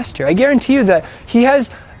master? I guarantee you that he has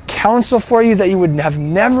counsel for you that you would have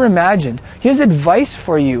never imagined. He has advice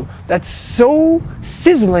for you that's so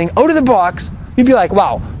sizzling, out of the box, you'd be like,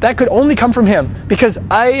 wow, that could only come from him, because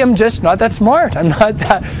I am just not that smart. I'm not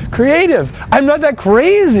that creative. I'm not that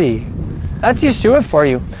crazy. That's Yeshua for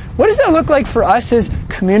you. What does that look like for us as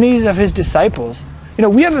communities of his disciples? You know,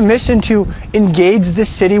 we have a mission to engage this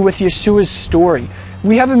city with Yeshua's story.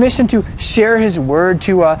 We have a mission to share his word,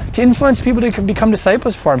 to influence people to become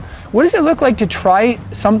disciples for him. What does it look like to try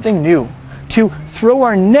something new? To throw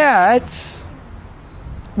our nets,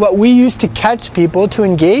 what we use to catch people, to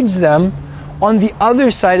engage them, on the other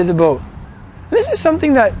side of the boat. This is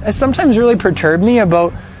something that has sometimes really perturbed me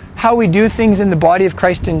about how we do things in the body of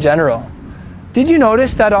Christ in general. Did you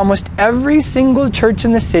notice that almost every single church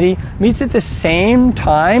in the city meets at the same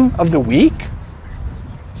time of the week?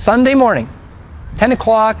 Sunday morning, 10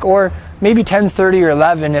 o'clock, or maybe 10:30 or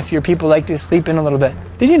 11 if your people like to sleep in a little bit.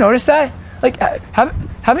 Did you notice that? Like,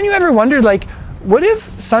 haven't you ever wondered, like, what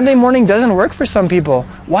if Sunday morning doesn't work for some people?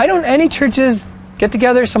 Why don't any churches get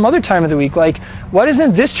together some other time of the week? Like, why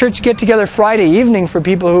doesn't this church get together Friday evening for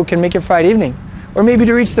people who can make it Friday evening? Or maybe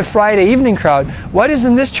to reach the Friday evening crowd. Why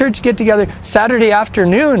doesn't this church get together Saturday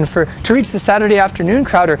afternoon to reach the Saturday afternoon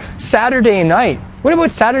crowd, or Saturday night? What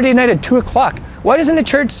about Saturday night at 2 o'clock? Why doesn't a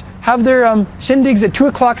church have their shindigs at 2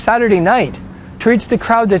 o'clock Saturday night to reach the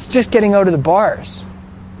crowd that's just getting out of the bars?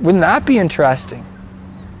 Wouldn't that be interesting?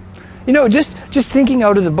 You know, just thinking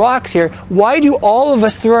out of the box here, why do all of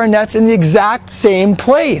us throw our nets in the exact same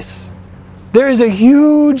place? There is a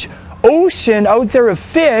huge ocean out there of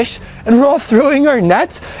fish, and we're all throwing our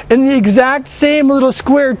nets in the exact same little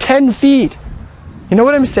square 10 feet. You know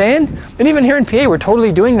what I'm saying? And even here in PA, we're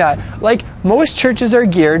totally doing that. Like, most churches are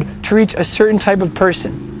geared to reach a certain type of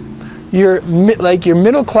person. Your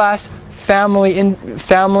middle class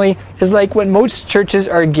family is like what most churches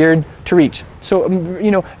are geared to reach. So,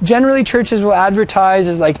 you know, generally churches will advertise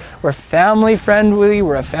as like, we're family friendly,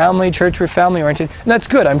 we're a family church, we're family oriented. And that's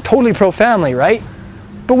good. I'm totally pro-family, right?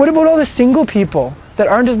 But what about all the single people that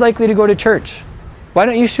aren't as likely to go to church? Why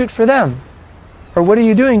don't you shoot for them? Or what are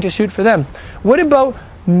you doing to shoot for them? What about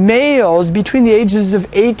males between the ages of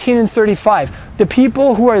 18 and 35? The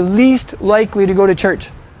people who are least likely to go to church.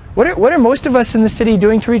 What are most of us in the city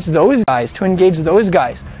doing to reach those guys, to engage those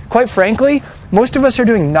guys? Quite frankly, most of us are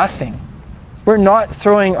doing nothing. We're not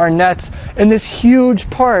throwing our nets in this huge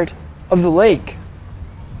part of the lake.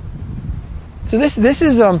 So this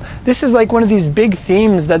is like one of these big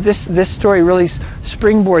themes that this story really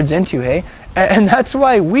springboards into, hey? And that's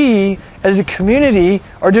why we, as a community,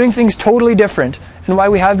 are doing things totally different, and why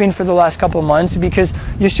we have been for the last couple of months, because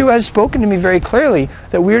Yeshua has spoken to me very clearly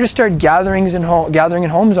that we're to start gathering in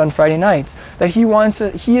homes on Friday nights. That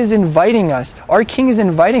he is inviting us, our King is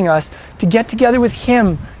inviting us to get together with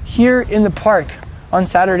him here in the park on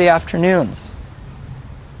Saturday afternoons.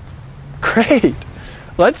 Great.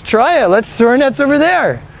 Let's try it. Let's throw our nets over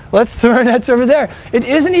there. Let's throw our nets over there. It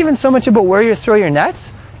isn't even so much about where you throw your nets.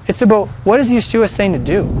 It's about what is Yeshua saying to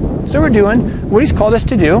do. So we're doing what he's called us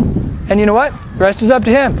to do. And you know what? The rest is up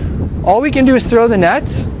to him. All we can do is throw the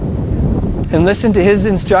nets and listen to his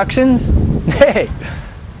instructions. Hey,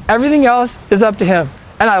 everything else is up to him.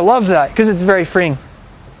 And I love that because it's very freeing.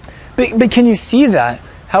 But can you see that?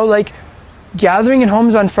 How, like, gathering in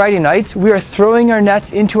homes on Friday nights, we are throwing our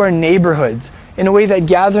nets into our neighborhoods in a way that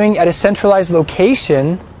gathering at a centralized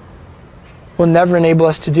location will never enable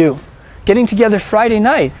us to do. Getting together Friday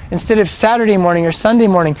night instead of Saturday morning or Sunday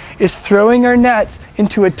morning is throwing our nets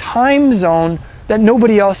into a time zone that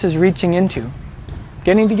nobody else is reaching into.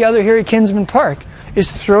 Getting together here at Kinsman Park is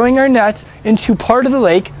throwing our nets into part of the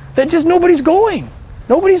lake that just nobody's going.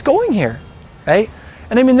 Nobody's going here, right?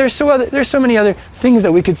 And I mean, there's so many other things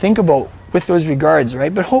that we could think about with those regards,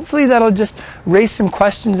 right? But hopefully that'll just raise some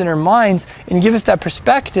questions in our minds and give us that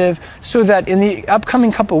perspective so that in the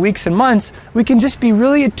upcoming couple of weeks and months, we can just be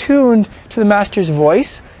really attuned to the Master's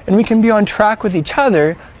voice, and we can be on track with each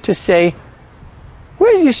other to say,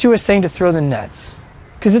 where is Yeshua saying to throw the nets?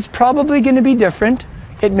 Because it's probably going to be different.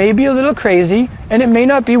 It may be a little crazy, and it may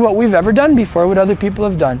not be what we've ever done before, what other people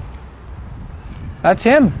have done. That's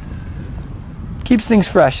him. Keeps things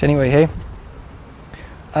fresh anyway, hey?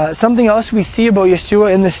 Something else we see about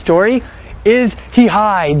Yeshua in this story is he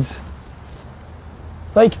hides.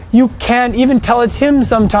 Like, you can't even tell it's him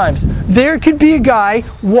sometimes. There could be a guy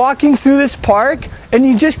walking through this park and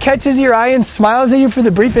he just catches your eye and smiles at you for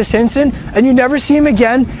the briefest instant and you never see him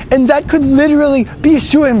again, and that could literally be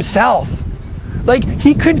Yeshua himself. Like,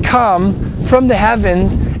 he could come from the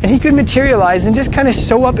heavens And he could materialize and just kind of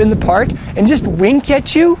show up in the park and just wink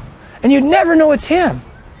at you, and you'd never know it's him.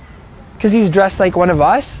 Because he's dressed like one of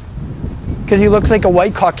us. Because he looks like a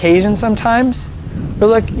white Caucasian sometimes.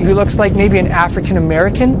 Or he looks like maybe an African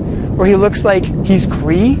American. Or he looks like he's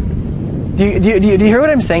Cree. Do you hear what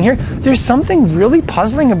I'm saying here? There's something really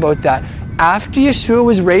puzzling about that. After Yeshua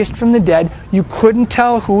was raised from the dead, you couldn't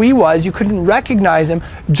tell who he was. You couldn't recognize him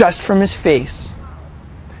just from his face.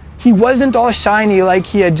 He wasn't all shiny like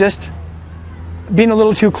he had just been a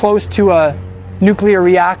little too close to a nuclear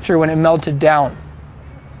reactor when it melted down.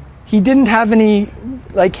 He didn't have any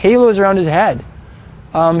halos around his head.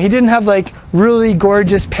 He didn't have really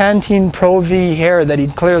gorgeous Pantene Pro V hair that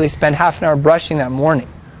he'd clearly spent half an hour brushing that morning.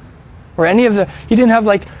 Or he didn't have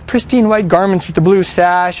pristine white garments with the blue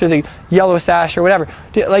sash or the yellow sash or whatever.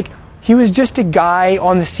 He was just a guy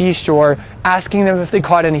on the seashore asking them if they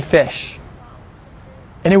caught any fish.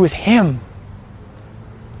 And it was him.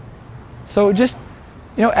 So just,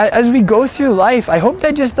 as we go through life, I hope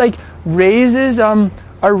that just raises our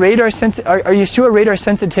Yeshua radar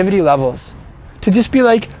sensitivity levels. To just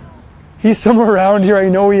be he's somewhere around here, I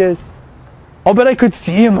know he is. I'll bet I could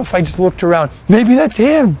see him if I just looked around. Maybe that's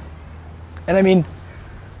him. And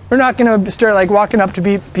we're not going to start walking up to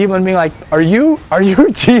people and being are you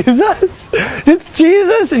Jesus? It's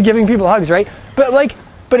Jesus, and giving people hugs, right?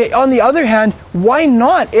 But on the other hand, why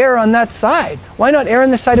not err on that side? Why not err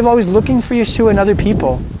on the side of always looking for Yeshua in other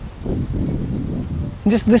people? And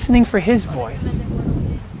just listening for his voice.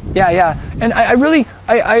 Yeah. And I really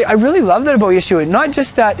love that about Yeshua. Not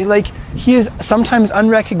just that he is sometimes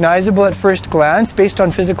unrecognizable at first glance based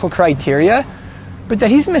on physical criteria, but that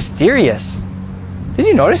he's mysterious. Did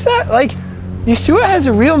you notice that? Yeshua has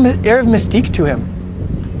a real air of mystique to him.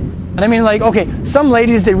 And some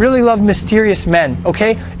ladies, they really love mysterious men,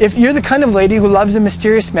 okay? If you're the kind of lady who loves a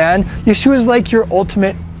mysterious man, Yeshua's your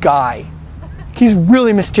ultimate guy. He's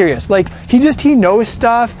really mysterious. He knows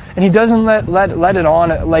stuff, and he doesn't let it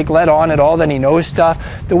on at all that he knows stuff.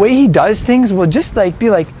 The way he does things will just be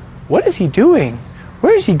what is he doing?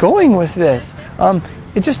 Where is he going with this?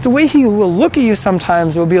 It's just the way he will look at you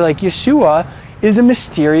sometimes will be Yeshua is a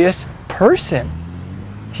mysterious person.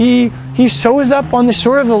 He shows up on the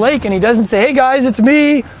shore of the lake and he doesn't say, "Hey guys, it's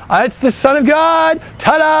me. It's the Son of God.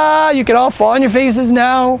 Ta-da! You can all fall on your faces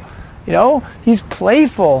now." He's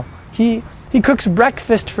playful. He cooks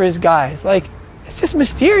breakfast for his guys. It's just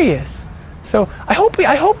mysterious. So I hope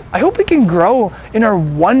we can grow in our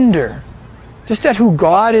wonder, just at who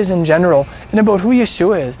God is in general and about who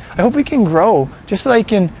Yeshua is. I hope we can grow just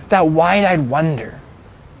in that wide-eyed wonder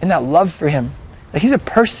and that love for him. That he's a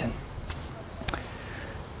person.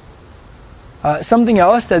 Something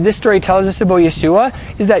else that this story tells us about Yeshua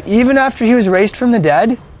is that even after he was raised from the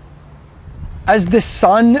dead, as the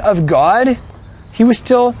Son of God, he was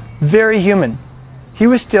still very human. He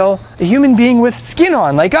was still a human being with skin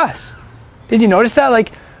on, like us. Did you notice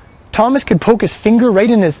that? Thomas could poke his finger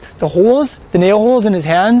right in the nail holes in his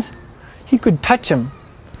hands. He could touch him.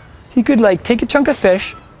 He could take a chunk of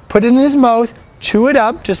fish, put it in his mouth, chew it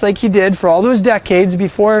up, just like he did for all those decades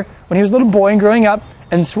before when he was a little boy and growing up,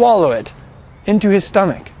 and swallow it into his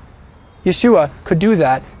stomach. Yeshua could do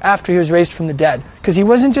that after he was raised from the dead. Because he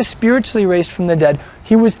wasn't just spiritually raised from the dead,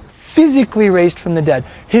 he was physically raised from the dead.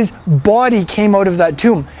 His body came out of that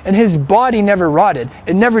tomb, and his body never rotted.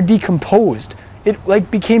 It never decomposed.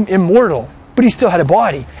 It became immortal, but he still had a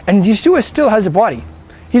body. And Yeshua still has a body.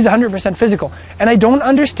 He's 100% physical. And I don't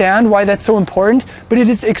understand why that's so important, but it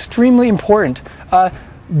is extremely important.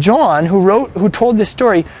 John, who told this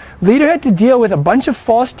story, later had to deal with a bunch of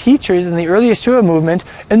false teachers in the early Yeshua movement,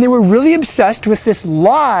 and they were really obsessed with this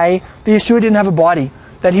lie that Yeshua didn't have a body,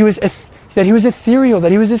 that he was ethereal,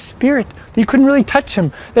 that he was a spirit, that you couldn't really touch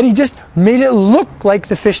him, that he just made it look like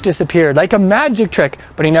the fish disappeared, like a magic trick,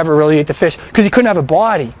 but he never really ate the fish because he couldn't have a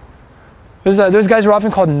body. Those guys were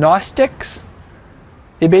often called Gnostics.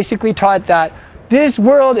 They basically taught that this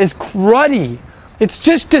world is cruddy. It's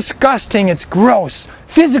just disgusting. It's gross.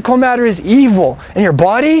 Physical matter is evil. And your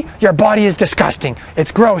body is disgusting.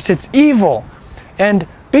 It's gross. It's evil. And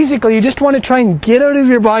basically, you just want to try and get out of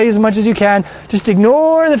your body as much as you can. Just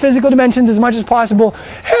ignore the physical dimensions as much as possible.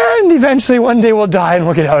 And eventually, one day we'll die and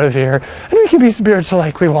we'll get out of here. And we can be spiritual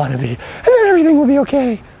like we want to be. And then everything will be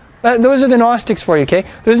okay. Those are the Gnostics for you, okay?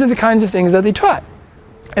 Those are the kinds of things that they taught.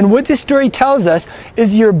 And what this story tells us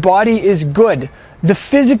is your body is good. The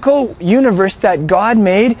physical universe that God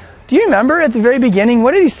made, do you remember at the very beginning,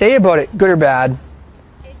 what did he say about it, good or bad?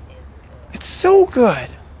 It's so good.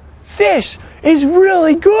 Fish is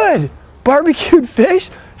really good. Barbecued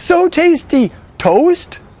fish, so tasty.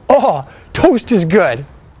 Toast? Oh, toast is good.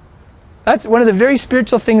 That's one of the very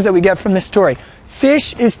spiritual things that we get from this story.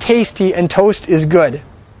 Fish is tasty and toast is good.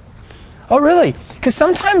 Oh, really? Because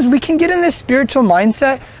sometimes we can get in this spiritual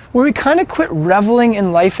mindset where we kind of quit reveling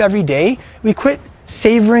in life every day. We quit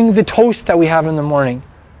savoring the toast that we have in the morning.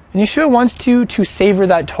 And Yeshua wants to savor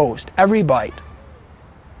that toast, every bite.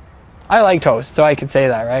 I like toast, so I could say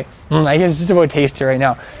that, right? I guess it's just about tasty right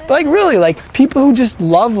now. But like really, like people who just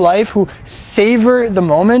love life, who savor the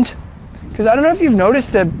moment. Because I don't know if you've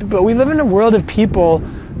noticed that, but we live in a world of people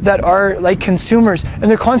that are like consumers, and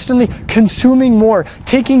they're constantly consuming more,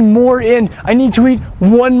 taking more in. I need to eat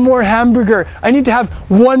one more hamburger. I need to have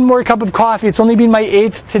one more cup of coffee. It's only been my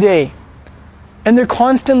 8th today. And they're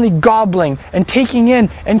constantly gobbling and taking in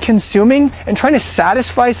and consuming and trying to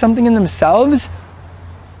satisfy something in themselves.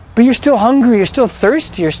 But you're still hungry, you're still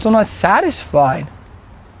thirsty, you're still not satisfied.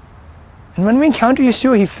 And when we encounter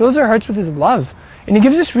Yeshua, He fills our hearts with His love. And He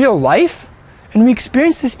gives us real life. And we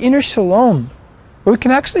experience this inner shalom, where we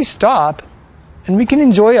can actually stop and we can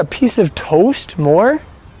enjoy a piece of toast more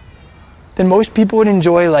than most people would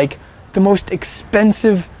enjoy, like the most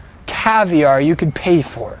expensive caviar you could pay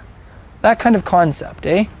for. That kind of concept,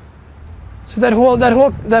 eh? So that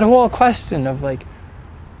whole question of like,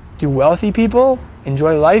 do wealthy people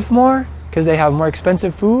enjoy life more because they have more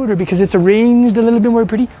expensive food or because it's arranged a little bit more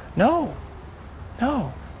pretty? No.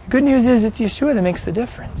 The good news is it's Yeshua that makes the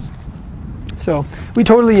difference. So we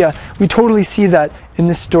totally see that in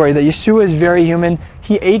this story, that Yeshua is very human.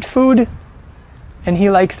 He ate food, and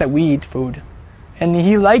He likes that we eat food. And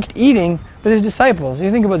He liked eating with His disciples.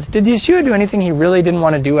 You think about this. Did Yeshua do anything He really didn't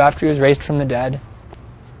want to do after He was raised from the dead?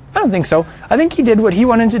 I don't think so. I think He did what He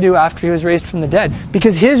wanted to do after He was raised from the dead.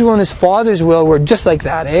 Because His will and His Father's will were just like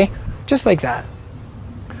that, eh? Just like that.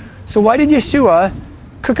 So why did Yeshua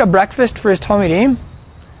cook a breakfast for His Talmidim?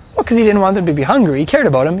 Well, because He didn't want them to be hungry. He cared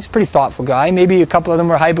about them. He's a pretty thoughtful guy. Maybe a couple of them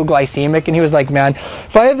were hypoglycemic, and He was like, man,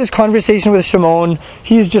 if I have this conversation with Shimon,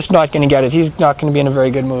 he's just not going to get it. He's not going to be in a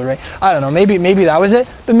very good mood, right? I don't know. Maybe that was it.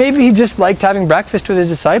 But maybe He just liked having breakfast with His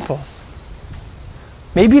disciples.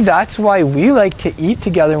 Maybe that's why we like to eat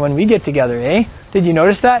together when we get together, eh? Did you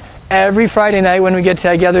notice that? Every Friday night when we get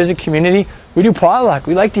together as a community, we do potluck.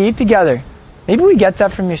 We like to eat together. Maybe we get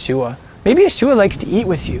that from Yeshua. Maybe Yeshua likes to eat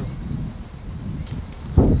with you.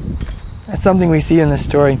 That's something we see in this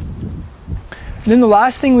story. And then the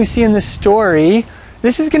last thing we see in this story,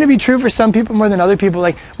 this is going to be true for some people more than other people.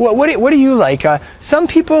 Like, what do you like? Some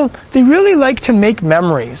people, they really like to make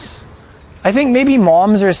memories. I think maybe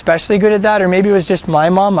moms are especially good at that, or maybe it was just my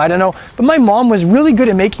mom, I don't know. But my mom was really good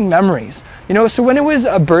at making memories. You know, so when it was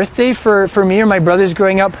a birthday for me or my brothers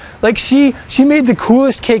growing up, like she made the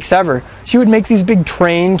coolest cakes ever. She would make these big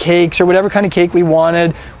train cakes or whatever kind of cake we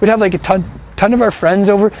wanted. We'd have like a ton of our friends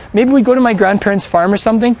over. Maybe we'd go to my grandparents' farm or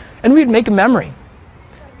something, and we'd make a memory.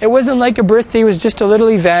 It wasn't like a birthday was just a little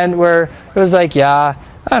event where it was like, yeah,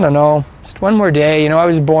 I don't know, just one more day, you know, I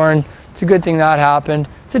was born, it's a good thing that happened.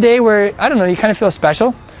 It's a day where, I don't know, you kind of feel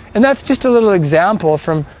special. And that's just a little example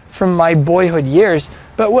from my boyhood years.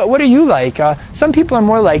 But what are you like? Some people are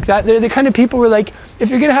more like that. They're the kind of people who are like, if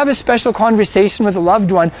you're going to have a special conversation with a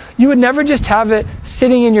loved one, you would never just have it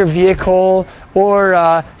sitting in your vehicle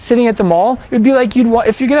or sitting at the mall. It would be like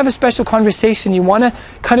if you're going to have a special conversation, you want to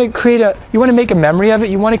kind of you want to make a memory of it.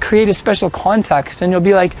 You want to create a special context. And you'll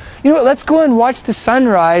be like, you know what, let's go and watch the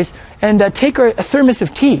sunrise and take a thermos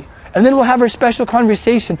of tea. And then we'll have our special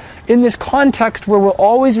conversation in this context where we'll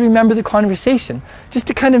always remember the conversation, just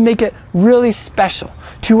to kind of make it really special,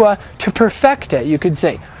 to perfect it, you could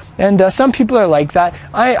say. And some people are like that.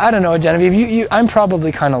 I don't know, Genevieve, I'm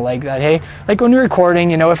probably kind of like that, hey? Like when we're recording,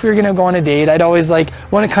 you know, if we were going to go on a date, I'd always like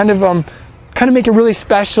want to kind of make it really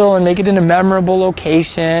special and make it in a memorable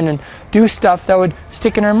location and do stuff that would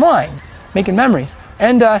stick in our minds, making memories.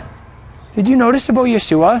 And did you notice about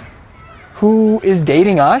Yeshua, who is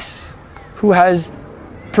dating us, who has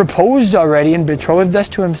proposed already and betrothed us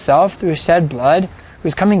to Himself through His shed blood,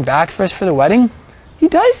 who's coming back for us for the wedding? He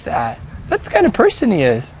does that. That's the kind of person He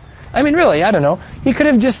is. I mean, really, I don't know. He could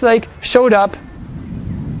have just like showed up,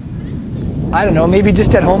 I don't know, maybe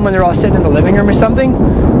just at home when they're all sitting in the living room or something.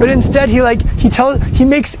 But instead he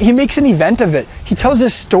makes an event of it. He tells a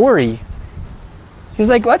story. He's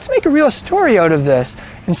like, let's make a real story out of this.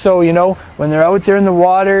 And so, you know, when they're out there in the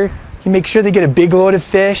water, He makes sure they get a big load of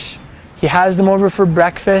fish. He has them over for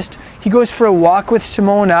breakfast. He goes for a walk with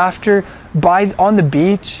Shimon after on the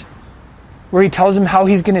beach, where he tells him how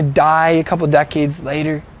he's going to die a couple decades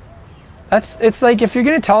later. It's like if you're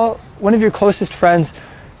going to tell one of your closest friends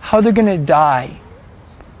how they're going to die,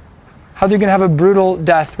 how they're going to have a brutal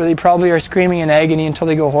death where they probably are screaming in agony until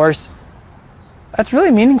they go hoarse, That's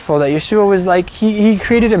really meaningful that Yeshua was like, he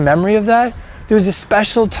created a memory of that. There was a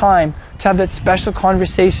special time to have that special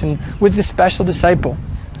conversation with the special disciple.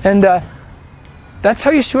 And that's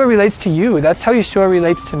how Yeshua relates to you. That's how Yeshua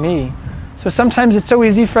relates to me. So sometimes it's so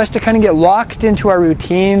easy for us to kind of get locked into our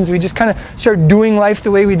routines. We just kind of start doing life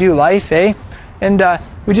the way we do life, eh? And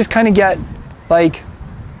we just kind of get like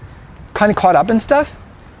kind of caught up in stuff.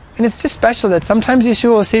 And it's just special that sometimes Yeshua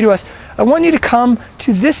will say to us, I want you to come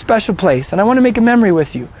to this special place and I want to make a memory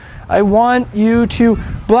with you. I want you to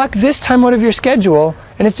block this time out of your schedule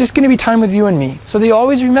and it's just going to be time with you and me. So that you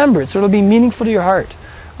always remember it, so it'll be meaningful to your heart.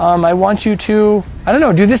 I want you to, I don't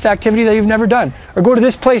know, do this activity that you've never done. Or go to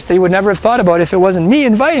this place that you would never have thought about if it wasn't me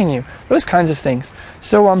inviting you. Those kinds of things.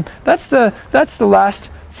 So that's the last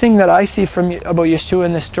thing that I see about Yeshua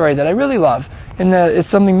in this story that I really love. And it's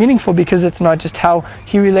something meaningful because it's not just how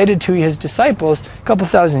he related to his disciples a couple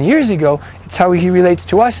thousand years ago. It's how he relates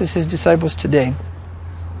to us as his disciples today.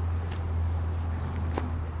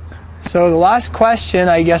 So the last question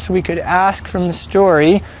I guess we could ask from the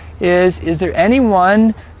story is there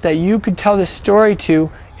anyone that you could tell this story to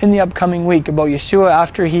in the upcoming week about Yeshua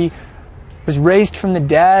after he was raised from the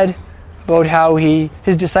dead, about how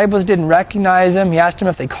his disciples didn't recognize him. He asked them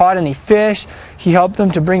if they caught any fish. He helped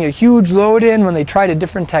them to bring a huge load in when they tried a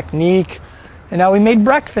different technique. And now he made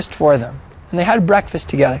breakfast for them. And they had breakfast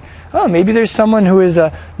together. Oh, maybe there's someone who has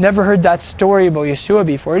never heard that story about Yeshua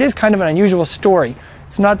before. It is kind of an unusual story.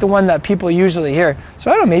 It's not the one that people usually hear.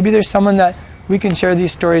 So I don't know, maybe there's someone that we can share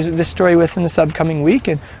this story with in this upcoming week,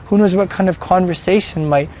 and who knows what kind of conversation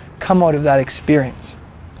might come out of that experience.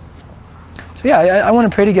 So yeah, I want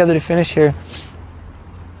to pray together to finish here.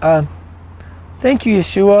 Thank you,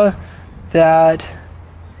 Yeshua, that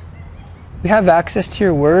we have access to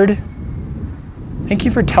your word. Thank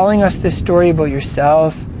you for telling us this story about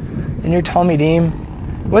yourself in your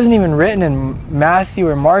Talmudim. It wasn't even written in Matthew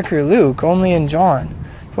or Mark or Luke, only in John.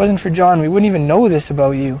 If it wasn't for John, we wouldn't even know this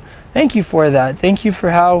about you. Thank you for that. Thank you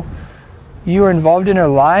for how you are involved in our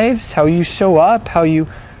lives, how you show up, how you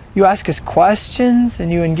ask us questions and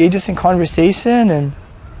you engage us in conversation, and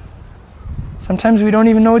sometimes we don't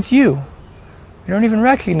even know it's you. We don't even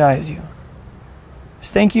recognize you.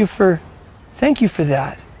 Just thank you for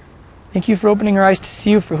that. Thank you for opening our eyes to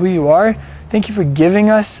see you for who you are. Thank you for giving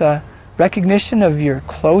us a recognition of your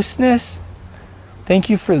closeness. Thank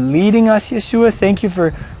you for leading us, Yeshua. Thank you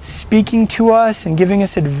for speaking to us and giving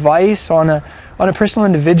us advice on a personal,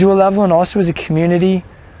 individual level and also as a community.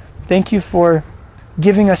 Thank you for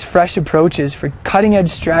giving us fresh approaches, for cutting-edge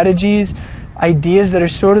strategies, ideas that are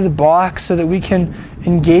sort of the box so that we can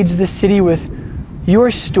engage the city with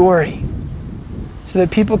your story, so that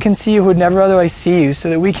people can see you who would never otherwise see you, so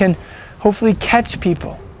that we can hopefully catch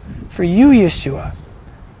people for you, Yeshua,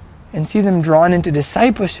 and see them drawn into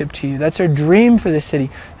discipleship to you. That's our dream for the city.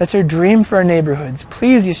 That's our dream for our neighborhoods.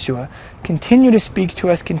 Please, Yeshua, continue to speak to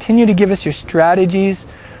us. Continue to give us your strategies.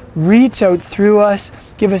 Reach out through us.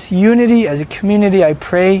 Give us unity as a community, I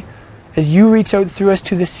pray, as you reach out through us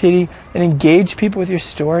to the city and engage people with your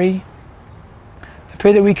story. I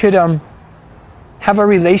pray that we could have our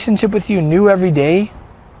relationship with you new every day,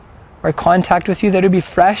 our contact with you, that it would be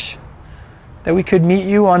fresh, that we could meet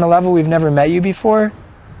you on a level we've never met you before,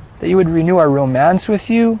 that you would renew our romance with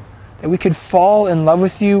you, that we could fall in love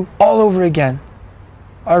with you all over again,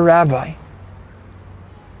 our Rabbi.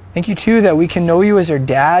 Thank you too that we can know you as our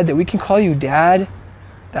dad, that we can call you dad,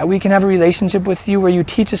 that we can have a relationship with you where you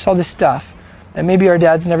teach us all this stuff that maybe our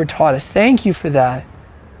dads never taught us. Thank you for that.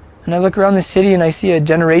 And I look around the city and I see a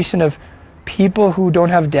generation of people who don't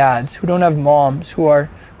have dads, who don't have moms, who are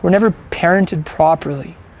never parented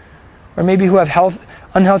properly, or maybe who have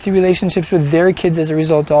unhealthy relationships with their kids as a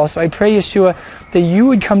result also. I pray, Yeshua, that you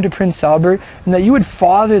would come to Prince Albert and that you would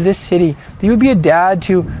father this city, that you would be a dad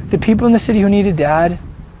to the people in the city who need a dad.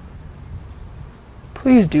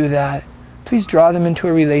 Please do that. Please draw them into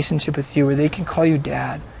a relationship with you where they can call you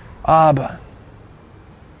Dad, Abba,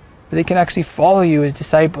 where they can actually follow you as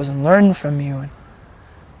disciples and learn from you and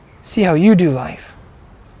see how you do life.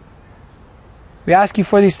 We ask you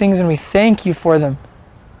for these things and we thank you for them,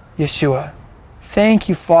 Yeshua. Thank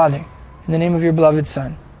you, Father, in the name of your beloved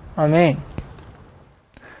Son. Amen.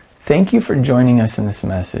 Thank you for joining us in this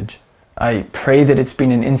message. I pray that it's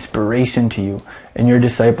been an inspiration to you in your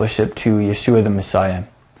discipleship to Yeshua the Messiah.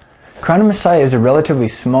 Crown of Messiah is a relatively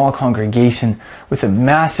small congregation with a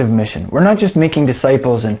massive mission. We're not just making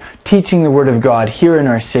disciples and teaching the Word of God here in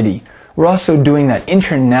our city. We're also doing that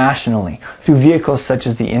internationally through vehicles such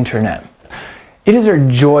as the internet. It is our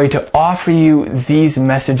joy to offer you these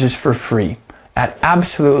messages for free at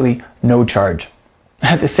absolutely no charge.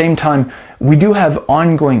 At the same time, we do have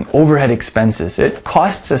ongoing overhead expenses. It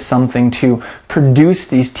costs us something to produce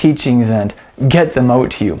these teachings and get them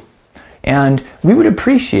out to you. And we would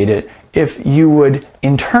appreciate it if you would,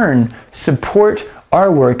 in turn, support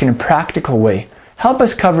our work in a practical way. Help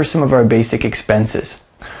us cover some of our basic expenses.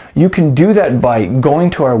 You can do that by going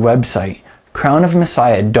to our website,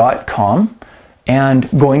 crownofmessiah.com,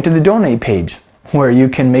 and going to the donate page, where you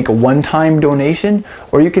can make a one-time donation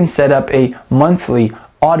or you can set up a monthly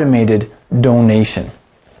automated donation.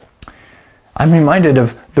 I'm reminded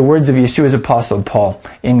of the words of Yeshua's apostle Paul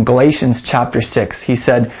in Galatians chapter 6. He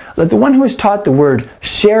said, "Let the one who is taught the word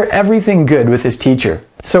share everything good with his teacher."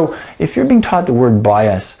 So if you're being taught the word by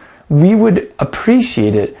us, we would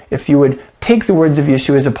appreciate it if you would take the words of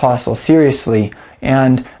Yeshua's apostle seriously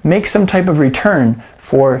and make some type of return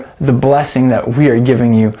for the blessing that we are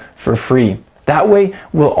giving you for free. That way,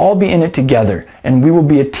 we'll all be in it together, and we will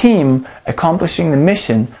be a team accomplishing the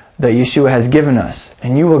mission that Yeshua has given us.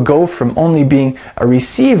 And you will go from only being a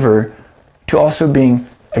receiver to also being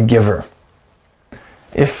a giver.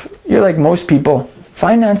 If you're like most people,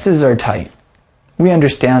 finances are tight. We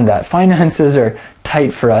understand that. Finances are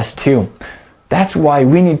tight for us too. That's why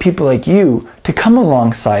we need people like you to come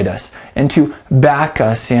alongside us and to back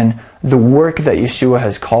us in the work that Yeshua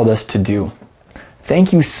has called us to do.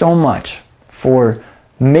 Thank you so much for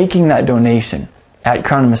making that donation at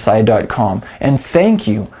crownofmessiah.com, and thank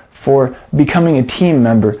you for becoming a team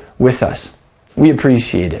member with us. We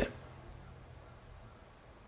appreciate it.